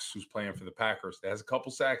Brooks, who's playing for the Packers, that has a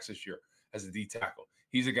couple sacks this year as a D tackle.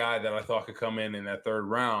 He's a guy that I thought could come in that 3rd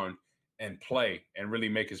round and play and really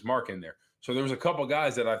make his mark in there. So there was a couple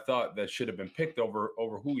guys that I thought that should have been picked over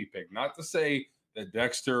who he picked. Not to say that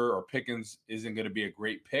Dexter or Pickens isn't going to be a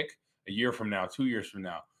great pick a year from now, 2 years from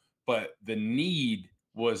now, but the need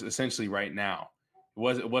was essentially right now.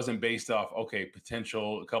 It wasn't based off, okay,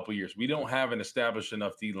 potential a couple years. We don't have an established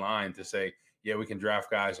enough D line to say, yeah, we can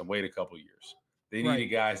draft guys and wait a couple years. They needed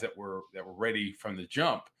guys that were ready from the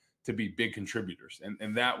jump to be big contributors.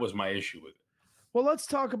 And that was my issue with it. Well, let's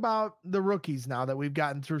talk about the rookies now that we've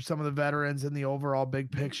gotten through some of the veterans and the overall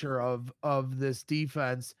big picture of this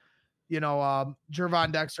defense.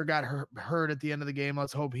 Gervon Dexter got hurt at the end of the game.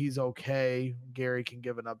 Let's hope he's okay. Gary can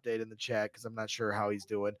give an update in the chat because I'm not sure how he's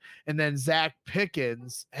doing. And then Zach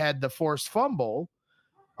Pickens had the forced fumble.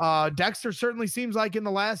 Dexter certainly seems like in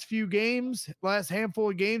the last handful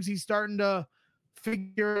of games, he's starting to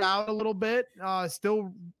figure it out a little bit.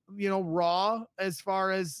 Still, raw as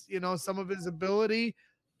far as, some of his ability,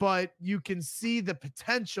 but you can see the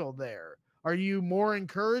potential there. Are you more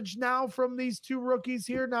encouraged now from these two rookies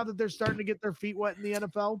here now that they're starting to get their feet wet in the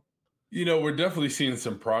NFL? We're definitely seeing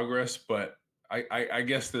some progress, but I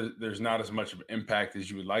guess there's not as much of an impact as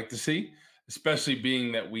you would like to see, especially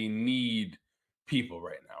being that we need people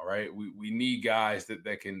right now, right? We need guys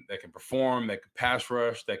that can perform, that can pass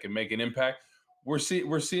rush, that can make an impact. We're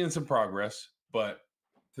seeing some progress, but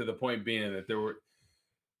to the point being that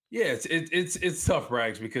it's tough,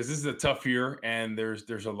 Rags, because this is a tough year and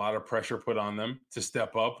there's a lot of pressure put on them to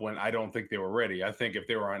step up when I don't think they were ready. I think if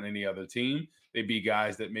they were on any other team, they'd be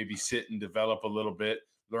guys that maybe sit and develop a little bit,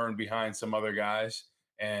 learn behind some other guys,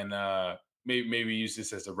 and maybe use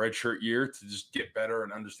this as a redshirt year to just get better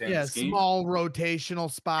and understand the scheme. Small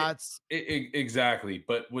rotational spots. Exactly.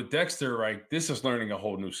 But with Dexter, right, this is learning a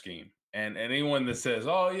whole new scheme. And anyone that says,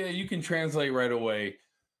 oh, yeah, you can translate right away,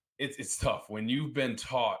 it's tough when you've been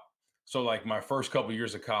taught. So like my first couple of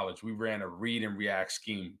years of college, we ran a read and react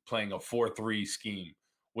scheme, playing a 4-3 scheme,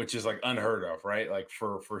 which is like unheard of, right? Like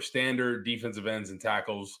for standard defensive ends and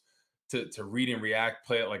tackles to read and react,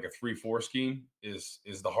 play it like a 3-4 scheme is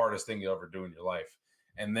the hardest thing you'll ever do in your life.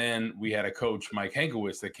 And then we had a coach, Mike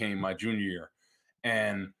Hankowitz, that came my junior year.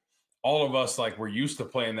 And all of us, like, we're used to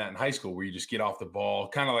playing that in high school where you just get off the ball,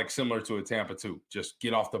 kind of like similar to a Tampa 2, just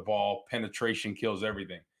get off the ball, penetration kills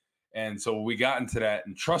everything. And so we got into that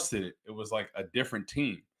and trusted it. It was like a different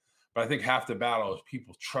team. But I think half the battle is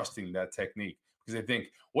people trusting that technique because they think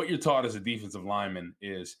what you're taught as a defensive lineman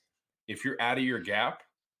is if you're out of your gap,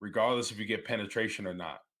 regardless if you get penetration or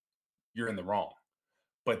not, you're in the wrong.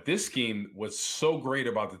 But this scheme was so great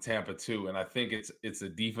about the Tampa 2, and I think it's a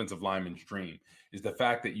defensive lineman's dream, is the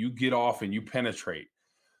fact that you get off and you penetrate.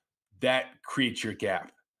 That creates your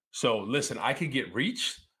gap. So listen, I could get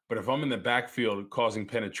reached, but if I'm in the backfield causing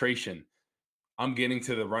penetration, I'm getting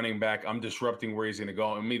to the running back. I'm disrupting where he's going to go.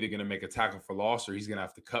 I'm either going to make a tackle for loss or he's going to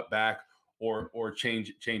have to cut back or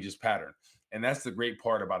change his pattern. And that's the great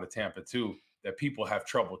part about a Tampa 2 that people have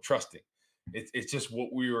trouble trusting. It's just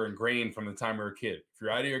what we were ingrained from the time we were a kid. If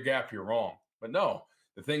you're out of your gap, you're wrong. But no,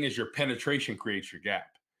 the thing is your penetration creates your gap.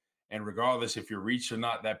 And regardless if you're reached or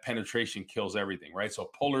not, that penetration kills everything, right? So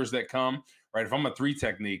pullers that come, right? If I'm a 3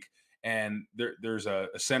 technique, and there's a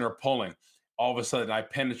center pulling, all of a sudden I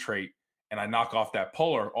penetrate and I knock off that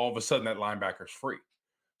puller, all of a sudden that linebacker's free.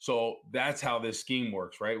 So that's how this scheme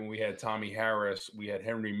works, right? When we had Tommy Harris, we had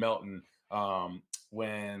Henry Melton,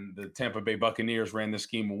 when the Tampa Bay Buccaneers ran the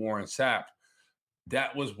scheme of Warren Sapp,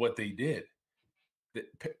 that was what they did.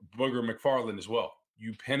 Booger McFarland as well.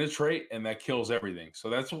 You penetrate and that kills everything. So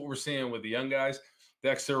that's what we're seeing with the young guys.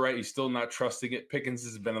 Dexter, right? He's still not trusting it. Pickens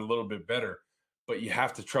has been a little bit better. But you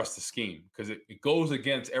have to trust the scheme because it goes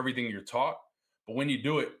against everything you're taught. But when you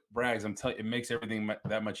do it, Braggs, I'm telling you, it makes everything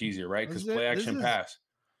that much easier, right? Because play action pass.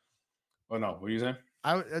 Oh no, what are you saying?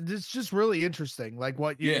 It's just really interesting. Like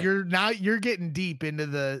what you're getting deep into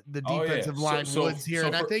the defensive line woods here,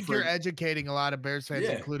 and I think you're educating a lot of Bears fans,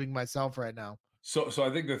 including myself, right now. So I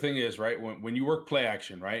think the thing is, right, when you work play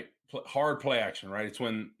action, right, hard play action, right, it's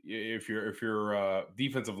when if you're a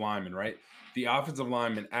defensive lineman, right, the offensive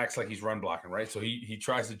lineman acts like he's run blocking, right, so he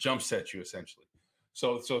tries to jump set you essentially.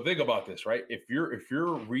 So think about this, right, if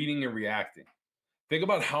you're reading and reacting, think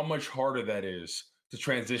about how much harder that is to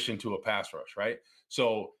transition to a pass rush, right?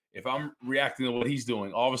 So if I'm reacting to what he's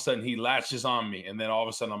doing, all of a sudden he latches on me, and then all of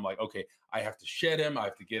a sudden I'm like, okay, I have to shed him, I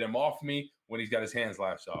have to get him off me when he's got his hands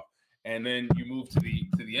latched off. And then you move to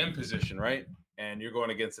the end position, right? And you're going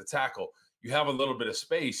against the tackle. You have a little bit of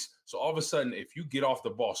space. So all of a sudden, if you get off the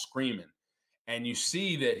ball screaming and you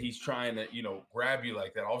see that he's trying to, grab you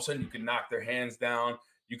like that, all of a sudden you can knock their hands down.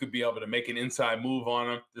 You could be able to make an inside move on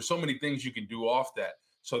them. There's so many things you can do off that.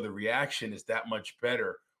 So the reaction is that much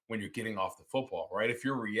better when you're getting off the football, right? If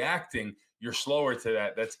you're reacting, you're slower to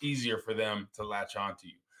that. That's easier for them to latch onto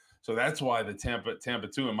you. So that's why the Tampa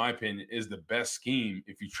 2, in my opinion, is the best scheme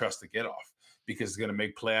if you trust the get off, because it's going to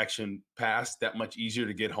make play action pass that much easier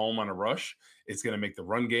to get home on a rush. It's going to make the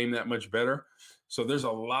run game that much better. So there's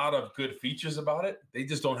a lot of good features about it. They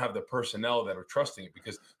just don't have the personnel that are trusting it,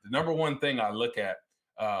 because the number one thing I look at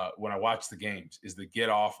when I watch the games is the get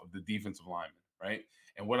off of the defensive lineman, right?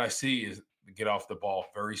 And what I see is the get off the ball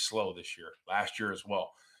very slow this year, last year as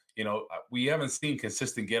well. We haven't seen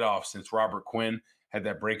consistent get off since Robert Quinn had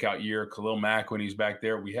that breakout year. Khalil Mack when he's back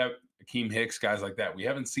there. We have Akeem Hicks, guys like that. We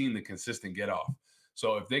haven't seen the consistent get off.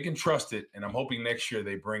 So if they can trust it, and I'm hoping next year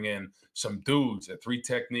they bring in some dudes at 3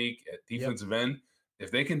 technique, at defensive end. If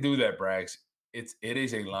they can do that, Braggs, it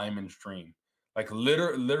is a lineman's dream. Like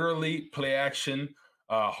literally play action,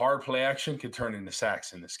 hard play action can turn into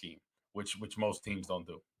sacks in the scheme, which most teams don't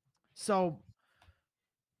do. So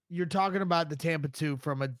you're talking about the Tampa 2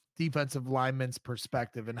 from a defensive lineman's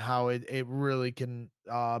perspective and how it really can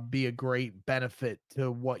be a great benefit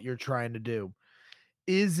to what you're trying to do.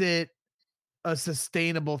 Is it a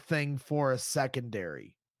sustainable thing for a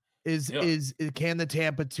secondary? Can the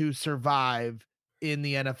Tampa 2 survive in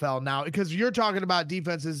the NFL now? Because you're talking about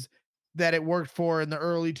defenses that it worked for in the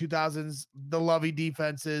early 2000s, the Lovey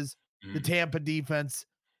defenses, the Tampa defense.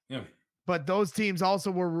 Yeah. But those teams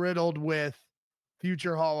also were riddled with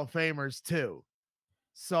future Hall of Famers too.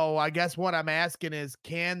 So I guess what I'm asking is,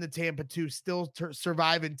 can the Tampa 2 still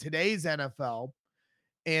survive in today's NFL?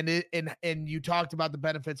 And you talked about the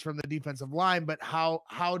benefits from the defensive line, but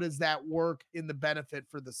how does that work in the benefit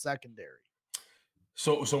for the secondary?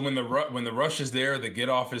 So when the rush is there, the get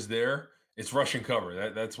off is there. It's rush and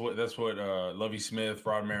cover. That's what Lovie Smith,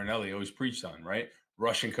 Rod Marinelli always preached on, right?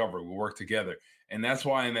 Rush and cover. We work together, and that's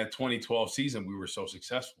why in that 2012 season we were so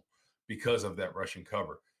successful, because of that rush and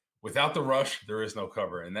cover. Without the rush, there is no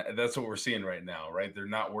cover, and that's what we're seeing right now, right? They're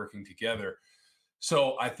not working together.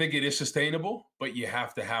 So I think it is sustainable, but you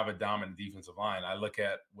have to have a dominant defensive line. I look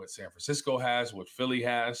at what San Francisco has, what Philly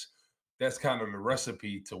has. That's kind of the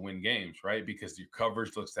recipe to win games, right? Because your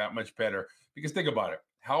coverage looks that much better. Because think about it.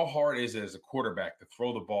 How hard is it as a quarterback to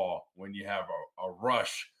throw the ball when you have a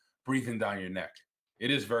rush breathing down your neck?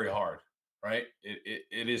 It is very hard, right?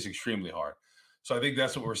 It is extremely hard. So I think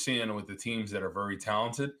that's what we're seeing with the teams that are very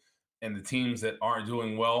talented and the teams that aren't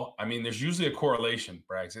doing well. I mean, there's usually a correlation,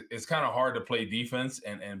 Braggs. It's kind of hard to play defense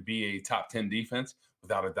and be a top 10 defense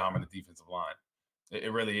without a dominant defensive line.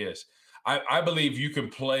 It really is. I believe you can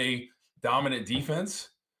play dominant defense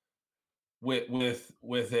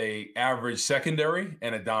with a average secondary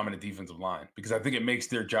and a dominant defensive line, because I think it makes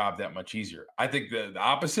their job that much easier. I think the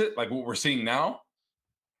opposite, like what we're seeing now,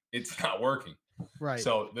 it's not working. Right.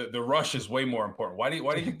 So the rush is way more important. Why do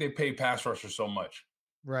you think they pay pass rushers so much?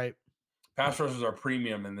 Right. Pass rushers are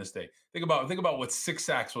premium in this day. Think about what 6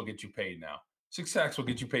 sacks will get you paid now. 6 sacks will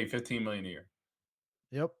get you paid $15 million a year.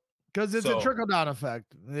 Yep. Because it's a trickle-down effect.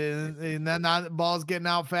 And then the ball's getting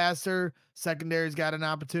out faster. Secondary's got an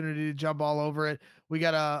opportunity to jump all over it. We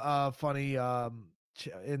got a funny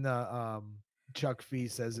in the Chuck Fee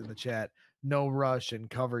says in the chat, no rush and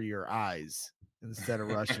cover your eyes instead of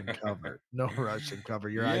rush and cover. No rush and cover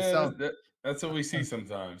your eyes. So that's what we see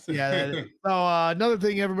sometimes. Yeah. So another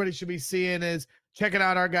thing everybody should be seeing is checking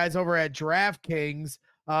out our guys over at DraftKings.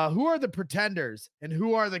 Who are the pretenders and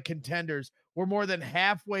who are the contenders? We're more than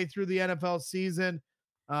halfway through the NFL season.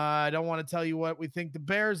 I don't want to tell you what we think the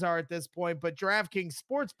Bears are at this point, but DraftKings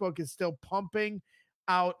Sportsbook is still pumping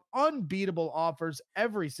out unbeatable offers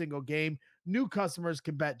every single game. New customers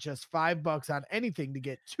can bet just $5 on anything to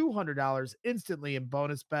get $200 instantly in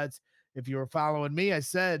bonus bets. If you were following me, I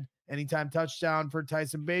said anytime touchdown for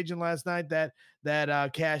Tyson Bagent last night that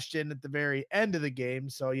cashed in at the very end of the game.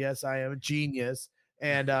 So yes, I am a genius.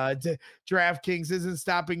 And DraftKings isn't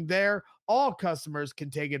stopping there. All customers can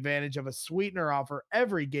take advantage of a sweetener offer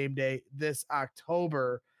every game day this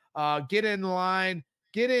October. Get in line,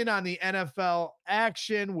 get in on the NFL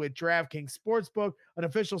action with DraftKings Sportsbook, an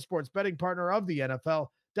official sports betting partner of the NFL.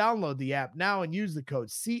 Download the app now and use the code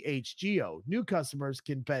CHGO. New customers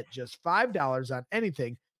can bet just $5 on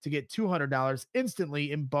anything to get $200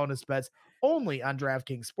 instantly in bonus bets only on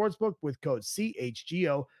DraftKings Sportsbook with code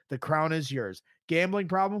CHGO. The crown is yours. Gambling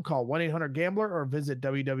problem? Call 1-800-GAMBLER or visit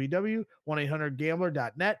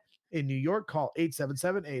www.1800gambler.net. In New York, call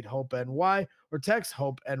 877-8-HOPE-NY or text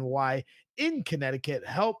HOPE-NY. In Connecticut,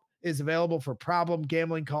 help is available for problem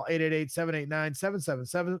gambling. Call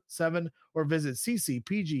 888-789-7777 or visit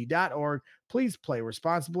ccpg.org. Please play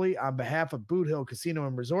responsibly on behalf of Boot Hill Casino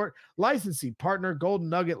and Resort. Licensee partner, Golden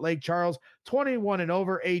Nugget, Lake Charles. 21 and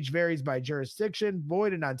over. Age varies by jurisdiction.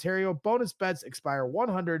 Void in Ontario. Bonus bets expire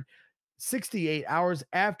 168 hours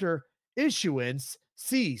after issuance.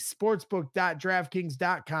 See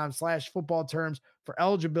sportsbook.draftkings.com/football terms for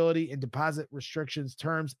eligibility and deposit restrictions,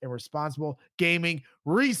 terms, and responsible gaming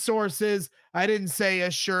resources. I didn't say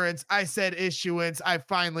assurance. I said issuance. I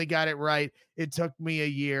finally got it right. It took me a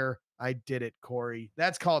year. I did it, Corey.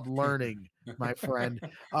 That's called learning, my friend.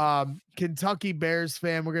 Kentucky Bears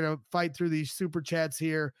fan. We're going to fight through these super chats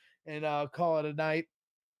here and call it a night.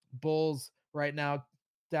 Bulls right now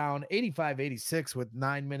down 85-86 with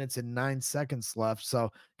 9 minutes and 9 seconds left.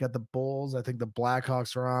 So got the Bulls. I think the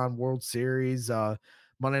Blackhawks are on World Series,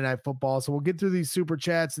 Monday Night Football. So we'll get through these super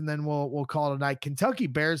chats and then we'll call it a night. Kentucky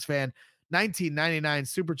Bears fan 1999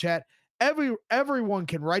 super chat. Everyone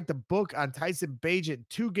can write the book on Tyson Bagent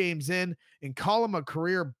 2 games in and call him a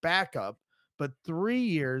career backup. But 3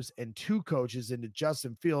 years and 2 coaches into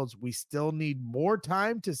Justin Fields, we still need more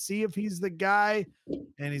time to see if he's the guy.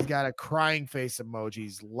 And he's got a crying face emoji.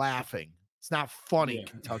 He's laughing. It's not funny,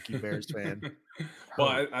 Kentucky Bears fan.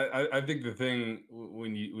 Well, I think the thing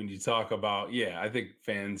when you talk about, I think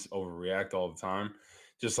fans overreact all the time,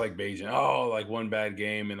 just like Beijing. Oh, like one bad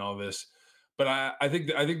game and all this. But I think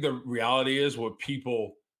the reality is what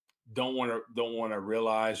people don't want to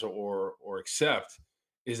realize or accept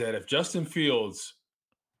is that if Justin Fields,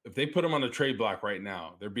 if they put him on the trade block right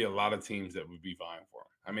now, there'd be a lot of teams that would be vying for him.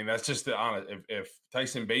 I mean, that's just the honest. If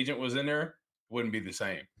Tyson Bagent was in there, it wouldn't be the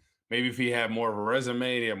same. Maybe if he had more of a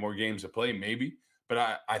resume, he had more games to play, maybe.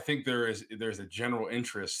 But I think there's a general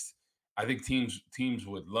interest. I think teams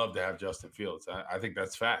would love to have Justin Fields. I think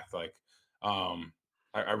that's fact. Like,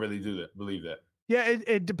 I really do believe that. Yeah,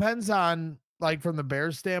 it depends on, like, from the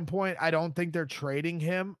Bears standpoint. I don't think they're trading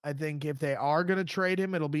him. I think if they are going to trade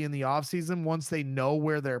him, it'll be in the offseason once they know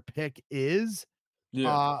where their pick is.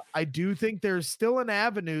 Yeah. I do think there's still an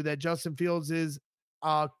avenue that Justin Fields is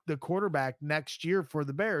the quarterback next year for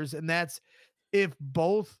the Bears, and that's if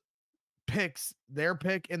both picks, their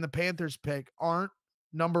pick and the Panthers pick, aren't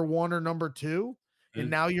number 1 or number 2. And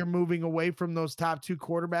now you're moving away from those top 2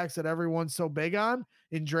 quarterbacks that everyone's so big on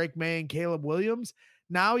in Drake May and Caleb Williams.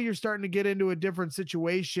 Now you're starting to get into a different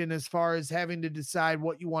situation as far as having to decide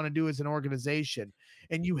what you want to do as an organization.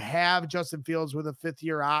 And you have Justin Fields with a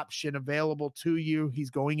 5th-year option available to you. He's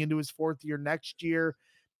going into his 4th year next year.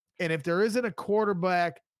 And if there isn't a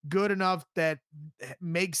quarterback good enough that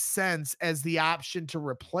makes sense as the option to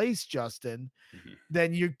replace Justin,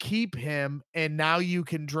 then you keep him. And now you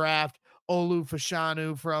can draft Olu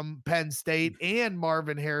Fashanu from Penn State and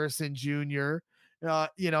Marvin Harrison Jr.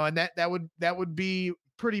 And that would be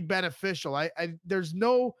pretty beneficial. There's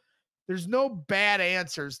no bad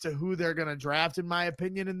answers to who they're going to draft, in my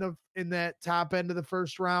opinion, in that top end of the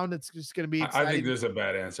first round. It's just going to be exciting. I think there's a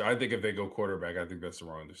bad answer. I think if they go quarterback, I think that's the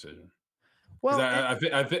wrong decision. Well,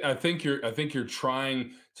 I think you're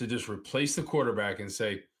trying to just replace the quarterback and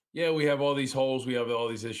say, yeah, we have all these holes, we have all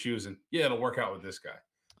these issues, and it'll work out with this guy.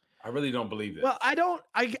 I really don't believe that. Well,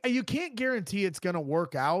 you can't guarantee it's going to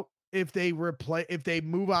work out if they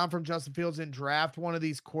move on from Justin Fields and draft one of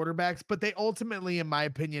these quarterbacks, but they ultimately, in my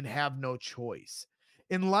opinion, have no choice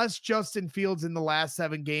unless Justin Fields in the last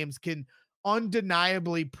 7 games can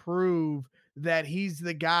undeniably prove that he's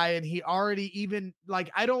the guy. And he already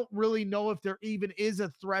I don't really know if there even is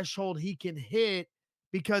a threshold he can hit,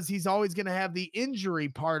 because he's always going to have the injury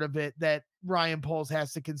part of it that Ryan Poles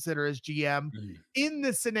has to consider as GM. In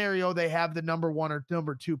this scenario, they have the number 1 or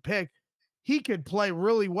number 2 pick. He could play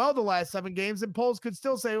really well the last 7 games, and Poles could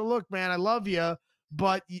still say, well, look, man, I love you,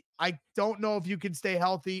 but I don't know if you can stay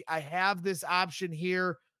healthy. I have this option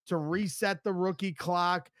here to reset the rookie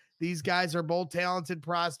clock. These guys are both talented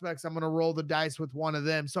prospects. I'm going to roll the dice with one of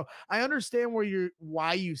them. So I understand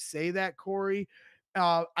why you say that, Corey.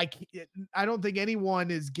 I don't think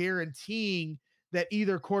anyone is guaranteeing that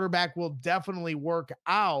either quarterback will definitely work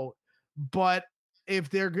out, but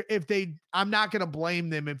I'm not going to blame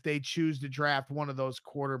them if they choose to draft one of those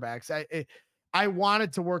quarterbacks. I want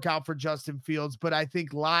it to work out for Justin Fields, but I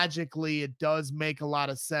think logically it does make a lot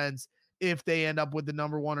of sense if they end up with the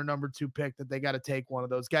number 1 or number 2 pick that they got to take one of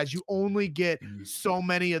those guys. You only get so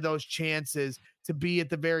many of those chances to be at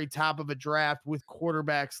the very top of a draft with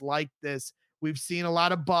quarterbacks like this. We've seen a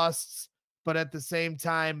lot of busts, but at the same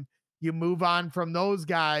time, you move on from those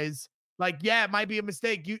guys. It might be a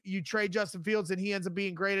mistake. You trade Justin Fields and he ends up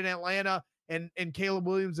being great in Atlanta, and Caleb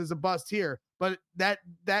Williams is a bust here. But that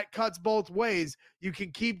cuts both ways. You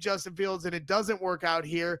can keep Justin Fields and it doesn't work out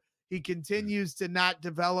here. He continues to not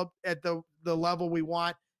develop at the level we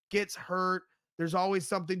want, gets hurt. There's always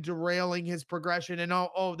something derailing his progression. And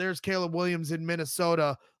there's Caleb Williams in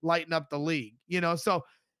Minnesota lighting up the league. So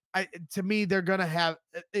to me, they're going to have,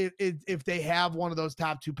 if they have one of those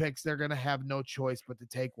top 2 picks, they're going to have no choice but to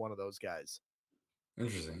take one of those guys.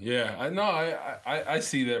 Interesting. Yeah, I know. I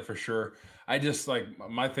see that for sure. I just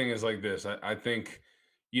my thing is like this. I think,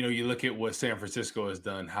 you look at what San Francisco has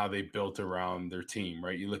done, how they built around their team,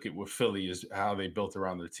 right? You look at what Philly is, how they built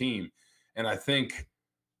around their team. And I think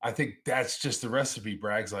that's just the recipe,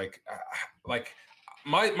 Braggs.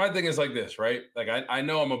 My thing is like this, right? I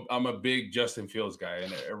know I'm a big Justin Fields guy,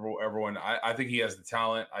 and everyone, I think he has the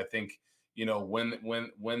talent. I think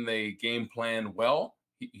when they game plan well,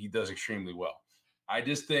 he does extremely well. I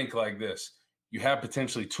just think like this: you have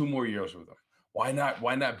potentially 2 more years with him. Why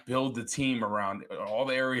not build the team around all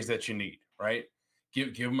the areas that you need, right?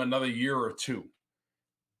 Give him another year or 2.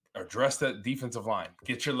 Address that defensive line.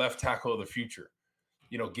 Get your left tackle of the future.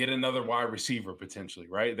 Get another wide receiver potentially,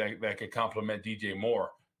 right? That could complement DJ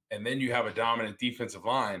Moore. And then you have a dominant defensive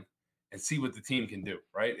line and see what the team can do,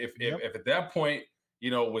 right? If at that point,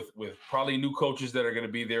 with probably new coaches that are going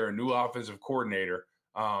to be there, a new offensive coordinator,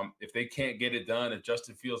 if they can't get it done, if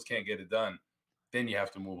Justin Fields can't get it done, then you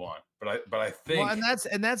have to move on. But I think, well,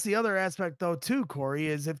 and that's the other aspect though too, Corey,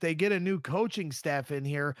 is if they get a new coaching staff in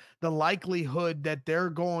here, the likelihood that they're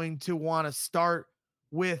going to want to start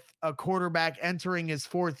with a quarterback entering his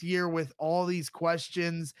 4th year with all these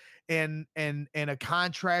questions and a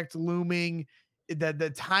contract looming, that the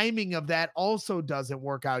timing of that also doesn't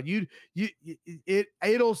work out.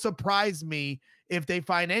 It'll surprise me if they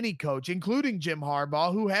find any coach, including Jim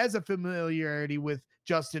Harbaugh, who has a familiarity with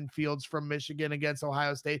Justin Fields from Michigan against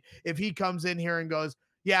Ohio State. If he comes in here and goes,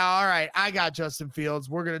 yeah, all right, I got Justin Fields,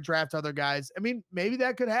 we're going to draft other guys. I mean, maybe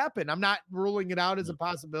that could happen. I'm not ruling it out as a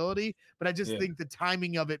possibility, but I just think the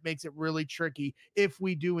timing of it makes it really tricky if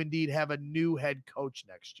we do indeed have a new head coach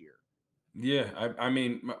next year. Yeah, I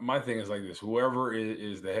mean, my thing is like this: whoever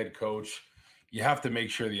is the head coach, you have to make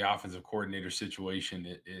sure the offensive coordinator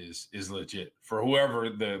situation is legit for whoever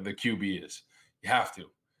the QB is. You have to.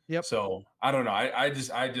 Yep. So I don't know. I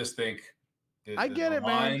just think I get it,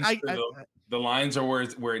 man. The lines are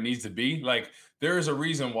where it needs to be. Like, there is a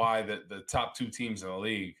reason why the top 2 teams in the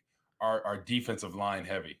league are defensive line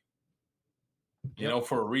heavy.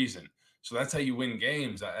 For a reason. So that's how you win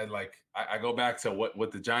games. I go back to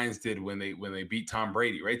what the Giants did when they beat Tom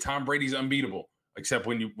Brady, right? Tom Brady's unbeatable, except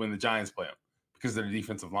when the Giants play him because of the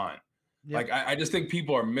defensive line. Yep. Like, I just think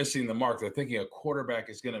people are missing the mark. They're thinking a quarterback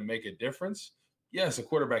is going to make a difference. Yes, a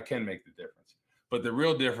quarterback can make the difference, but the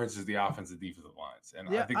real difference is the offensive defensive lines, and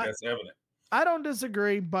I think that's evident. I don't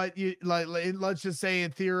disagree, but let's just say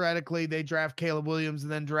theoretically they draft Caleb Williams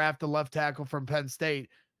and then draft the left tackle from Penn State.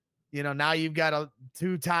 Now you've got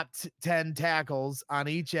 2 top 10 tackles on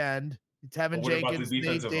each end. Tevin Jenkins,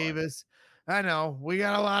 Nate Davis. I know we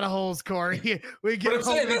got a lot of holes, Corey. But I'm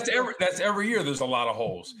saying that's every year. There's a lot of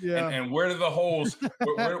holes. Yeah. And where do the holes?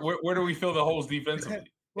 where do we fill the holes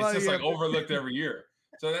defensively? It's just like overlooked every year.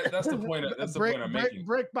 So that's the point. That's the point I'm making.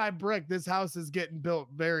 Brick by brick, this house is getting built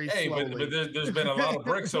very slowly. But there's been a lot of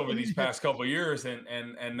bricks over these past couple of years,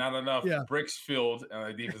 and not enough bricks filled on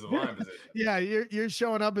the defensive line position. Yeah, you're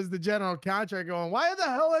showing up as the general contractor, going, "Why the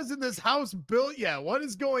hell isn't this house built yet? What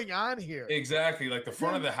is going on here?" Exactly. Like, the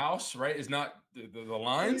front of the house, right, is not the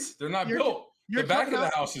lines. They're not built. The back of the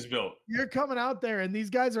house is built. You're coming out there, and these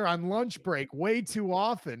guys are on lunch break way too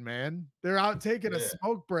often, man. They're out taking a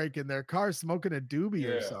smoke break in their car, smoking a doobie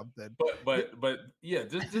or something. But yeah,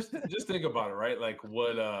 just think about it, right? Like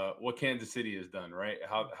what Kansas City has done, right?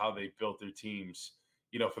 How they built their teams,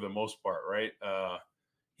 for the most part, right?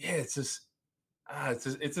 It's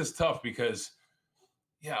just tough because,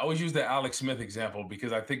 I always use the Alex Smith example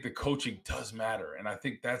because I think the coaching does matter, and I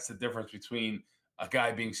think that's the difference between a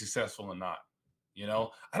guy being successful and not.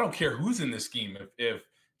 I don't care who's in this scheme. If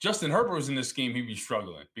Justin Herbert was in this scheme, he'd be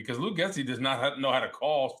struggling because Luke Getsy does not know how to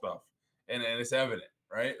call stuff, and it's evident,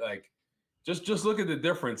 right? Like, just look at the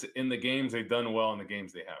difference in the games they've done well and the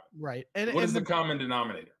games they haven't. Right. What is the common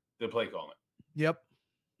denominator? The play calling. Yep.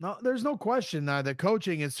 No, there's no question. The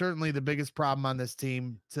coaching is certainly the biggest problem on this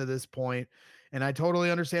team to this point, and I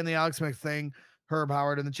totally understand the Alex Smith thing. Herb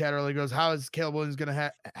Howard in the chat earlier goes, "How is Caleb Williams going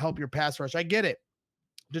to help your pass rush?" I get it.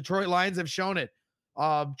 Detroit Lions have shown it.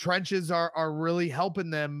 Trenches are really helping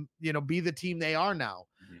them, be the team they are now.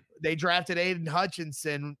 Mm-hmm. They drafted Aiden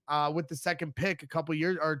Hutchinson with the 2nd pick a couple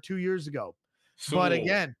years or 2 years ago. But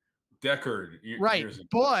again, Deckard, right.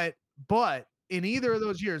 But in either of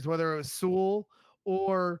those years, whether it was Sewell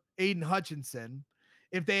or Aiden Hutchinson,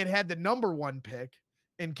 if they had the number 1 pick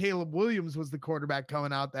and Caleb Williams was the quarterback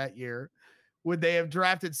coming out that year, would they have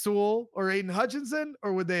drafted Sewell or Aiden Hutchinson,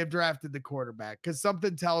 or would they have drafted the quarterback? Because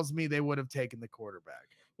something tells me they would have taken the quarterback.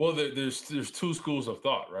 Well, there's 2 schools of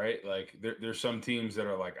thought, right? Like, there's some teams that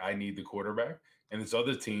are like, I need the quarterback, and there's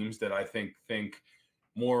other teams that I think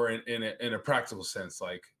more in a practical sense,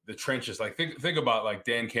 like the trenches. Like, think about like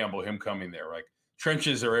Dan Campbell, him coming there. Like,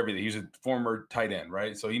 trenches are everything. He's a former tight end,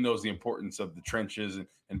 right? So he knows the importance of the trenches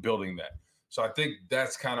and building that. So I think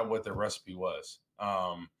that's kind of what the recipe was.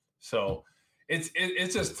 So.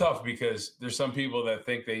 It's just tough because there's some people that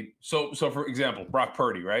think so for example, Brock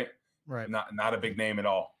Purdy, right? Right. Not a big name at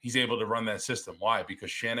all. He's able to run that system. Why? Because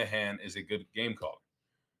Shanahan is a good game caller,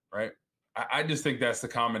 right? I just think that's the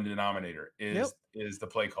common denominator Yep. is the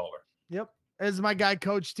play caller. Yep. As my guy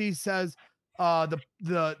Coach T says,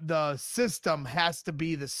 the system has to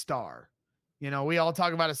be the star. We all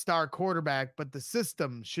talk about a star quarterback, but the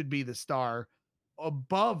system should be the star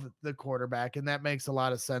above the quarterback, and that makes a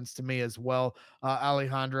lot of sense to me as well.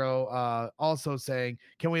 Alejandro also saying,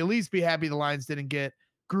 can we at least be happy the Lions didn't get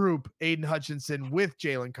group Aiden Hutchinson with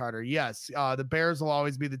Jalen Carter? Yes, the Bears will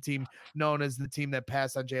always be the team known as the team that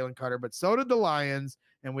passed on Jalen Carter, but so did the Lions,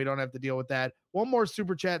 and we don't have to deal with that. One more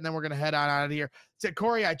super chat, and then we're going to head on out of here. Said,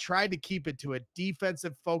 Corey, I tried to keep it to a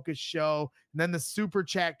defensive focused show, and then the super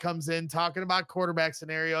chat comes in talking about quarterback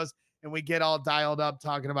scenarios, and we get all dialed up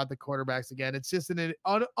talking about the quarterbacks again. It's just an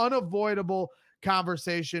unavoidable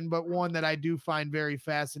conversation, but one that I do find very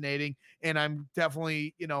fascinating. And I'm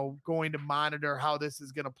definitely, going to monitor how this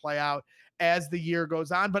is going to play out as the year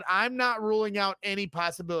goes on. But I'm not ruling out any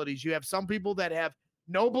possibilities. You have some people that have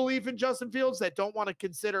no belief in Justin Fields, that don't want to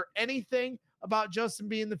consider anything about Justin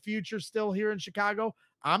being the future still here in Chicago.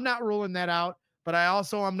 I'm not ruling that out. But I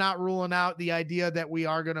also am not ruling out the idea that we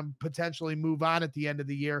are going to potentially move on at the end of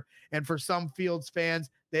the year. And for some Fields fans,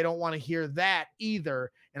 they don't want to hear that either.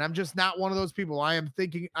 And I'm just not one of those people.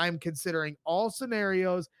 I'm considering all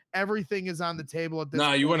scenarios. Everything is on the table at this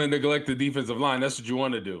point. You want to neglect the defensive line. That's what you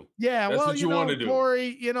want to do. Yeah, that's what you want to do.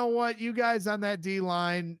 Corey, you know what? You guys on that D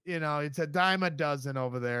line, it's a dime a dozen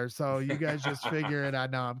over there. So you guys just figure it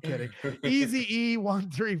out. No, I'm kidding. Easy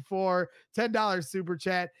E134, $10 super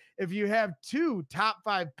chat. If you have 2 top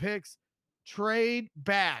 5 picks, trade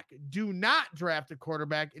back. Do not draft a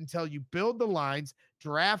quarterback until you build the lines,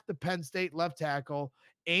 draft the Penn State left tackle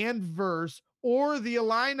and Verse, or the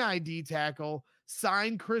Illini D tackle,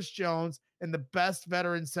 sign Chris Jones and the best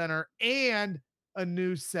veteran center and a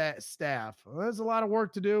new staff. Well, there's a lot of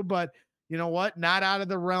work to do, but you know what? Not out of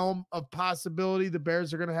the realm of possibility. The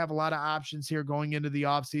Bears are going to have a lot of options here going into the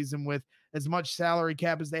offseason with as much salary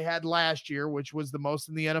cap as they had last year, which was the most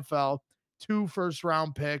in the NFL, 2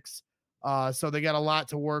 first-round picks. So they got a lot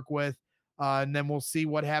to work with. And then we'll see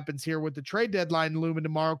what happens here with the trade deadline looming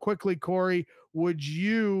tomorrow. Quickly, Corey, would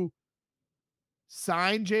you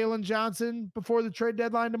sign Jalen Johnson before the trade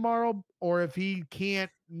deadline tomorrow? Or if he can't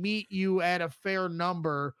meet you at a fair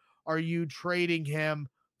number, are you trading him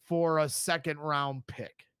for a second-round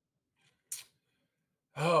pick?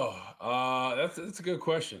 That's a good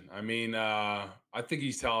question. I mean, I think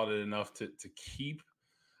he's talented enough to keep.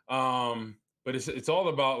 But it's all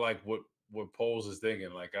about like what Poles is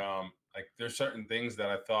thinking. Like there's certain things that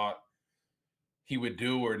I thought he would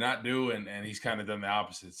do or not do, and he's kind of done the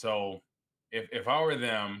opposite. So if I were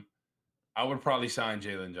them, I would probably sign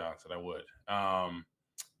Jalen Johnson. I would.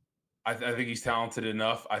 I think he's talented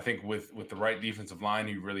enough. I think with the right defensive line,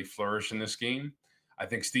 he really flourished in this game. I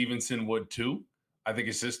think Stevenson would too. I think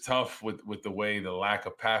it's just tough with the way the lack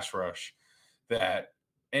of pass rush that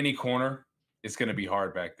any corner, it's going to be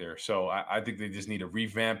hard back there. So I think they just need a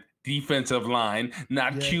revamped defensive line,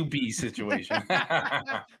 not QB situation.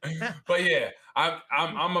 But yeah,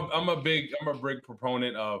 I'm a big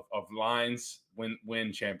proponent of lines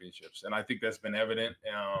win championships, and I think that's been evident.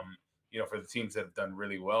 For the teams that have done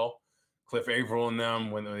really well, Cliff Averill and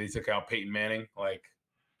them when they took out Peyton Manning, like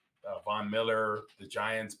Von Miller, the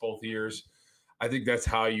Giants both years. I think that's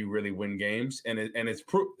how you really win games, and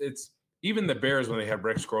it's even the Bears when they had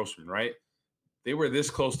Rex Grossman, right? They were this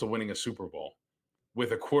close to winning a Super Bowl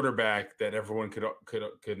with a quarterback that everyone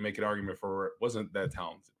could make an argument for wasn't that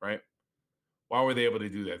talented, right? Why were they able to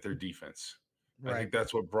do that? Their defense. Right. I think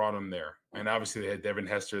that's what brought them there. And obviously they had Devin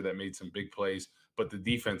Hester that made some big plays, but the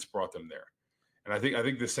defense brought them there. And I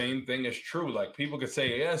think the same thing is true. Like people could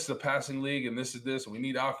say, yes, the passing league and this is this, we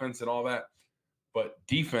need offense and all that. But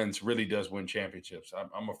defense really does win championships.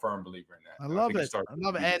 I'm a firm believer in that. I love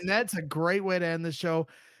it. And that's a great way to end the show.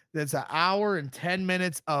 That's an hour and 10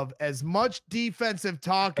 minutes of as much defensive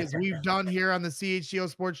talk as we've done here on the CHGO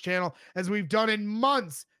Sports Channel, as we've done in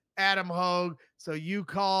months, Adam Hogue. So you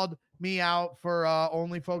called me out for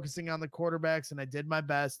only focusing on the quarterbacks, and I did my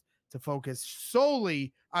best to focus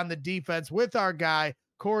solely on the defense with our guy,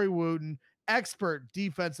 Corey Wooten, expert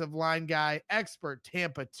defensive line guy, expert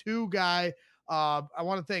Tampa 2 guy. I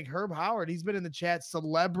want to thank Herb Howard. He's been in the chat,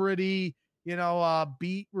 celebrity,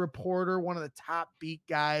 beat reporter, one of the top beat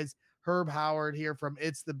guys, Herb Howard here from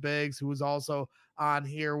It's the Bigs, who was also on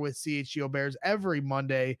here with CHGO Bears every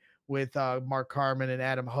Monday with Mark Carman and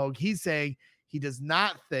Adam Hogue. He's saying he does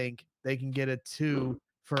not think they can get a 2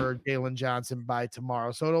 for Jalen Johnson by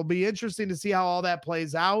tomorrow. So it'll be interesting to see how all that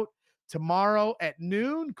plays out. Tomorrow at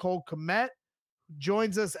noon, Cole Kmet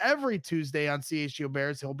joins us every Tuesday on CHGO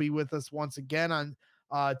Bears. He'll be with us once again on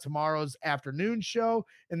tomorrow's afternoon show.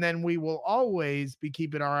 And then we will always be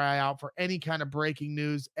keeping our eye out for any kind of breaking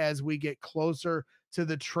news as we get closer to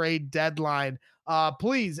the trade deadline.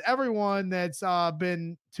 Please, everyone that's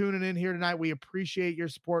been tuning in here tonight, we appreciate your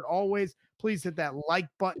support always. Please hit that like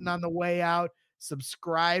button on the way out.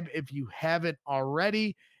 Subscribe if you haven't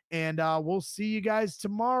already. And we'll see you guys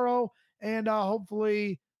tomorrow. And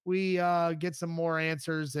hopefully we get some more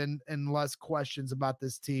answers and less questions about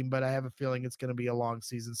this team. But I have a feeling it's going to be a long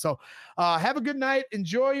season. So have a good night.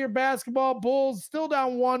 Enjoy your basketball. Bulls still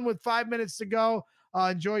down 1 with 5 minutes to go.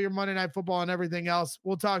 Enjoy your Monday Night Football and everything else.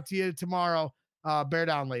 We'll talk to you tomorrow. Bear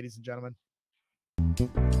down, ladies and gentlemen.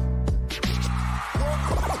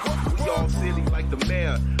 We all silly like the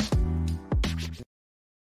mayor.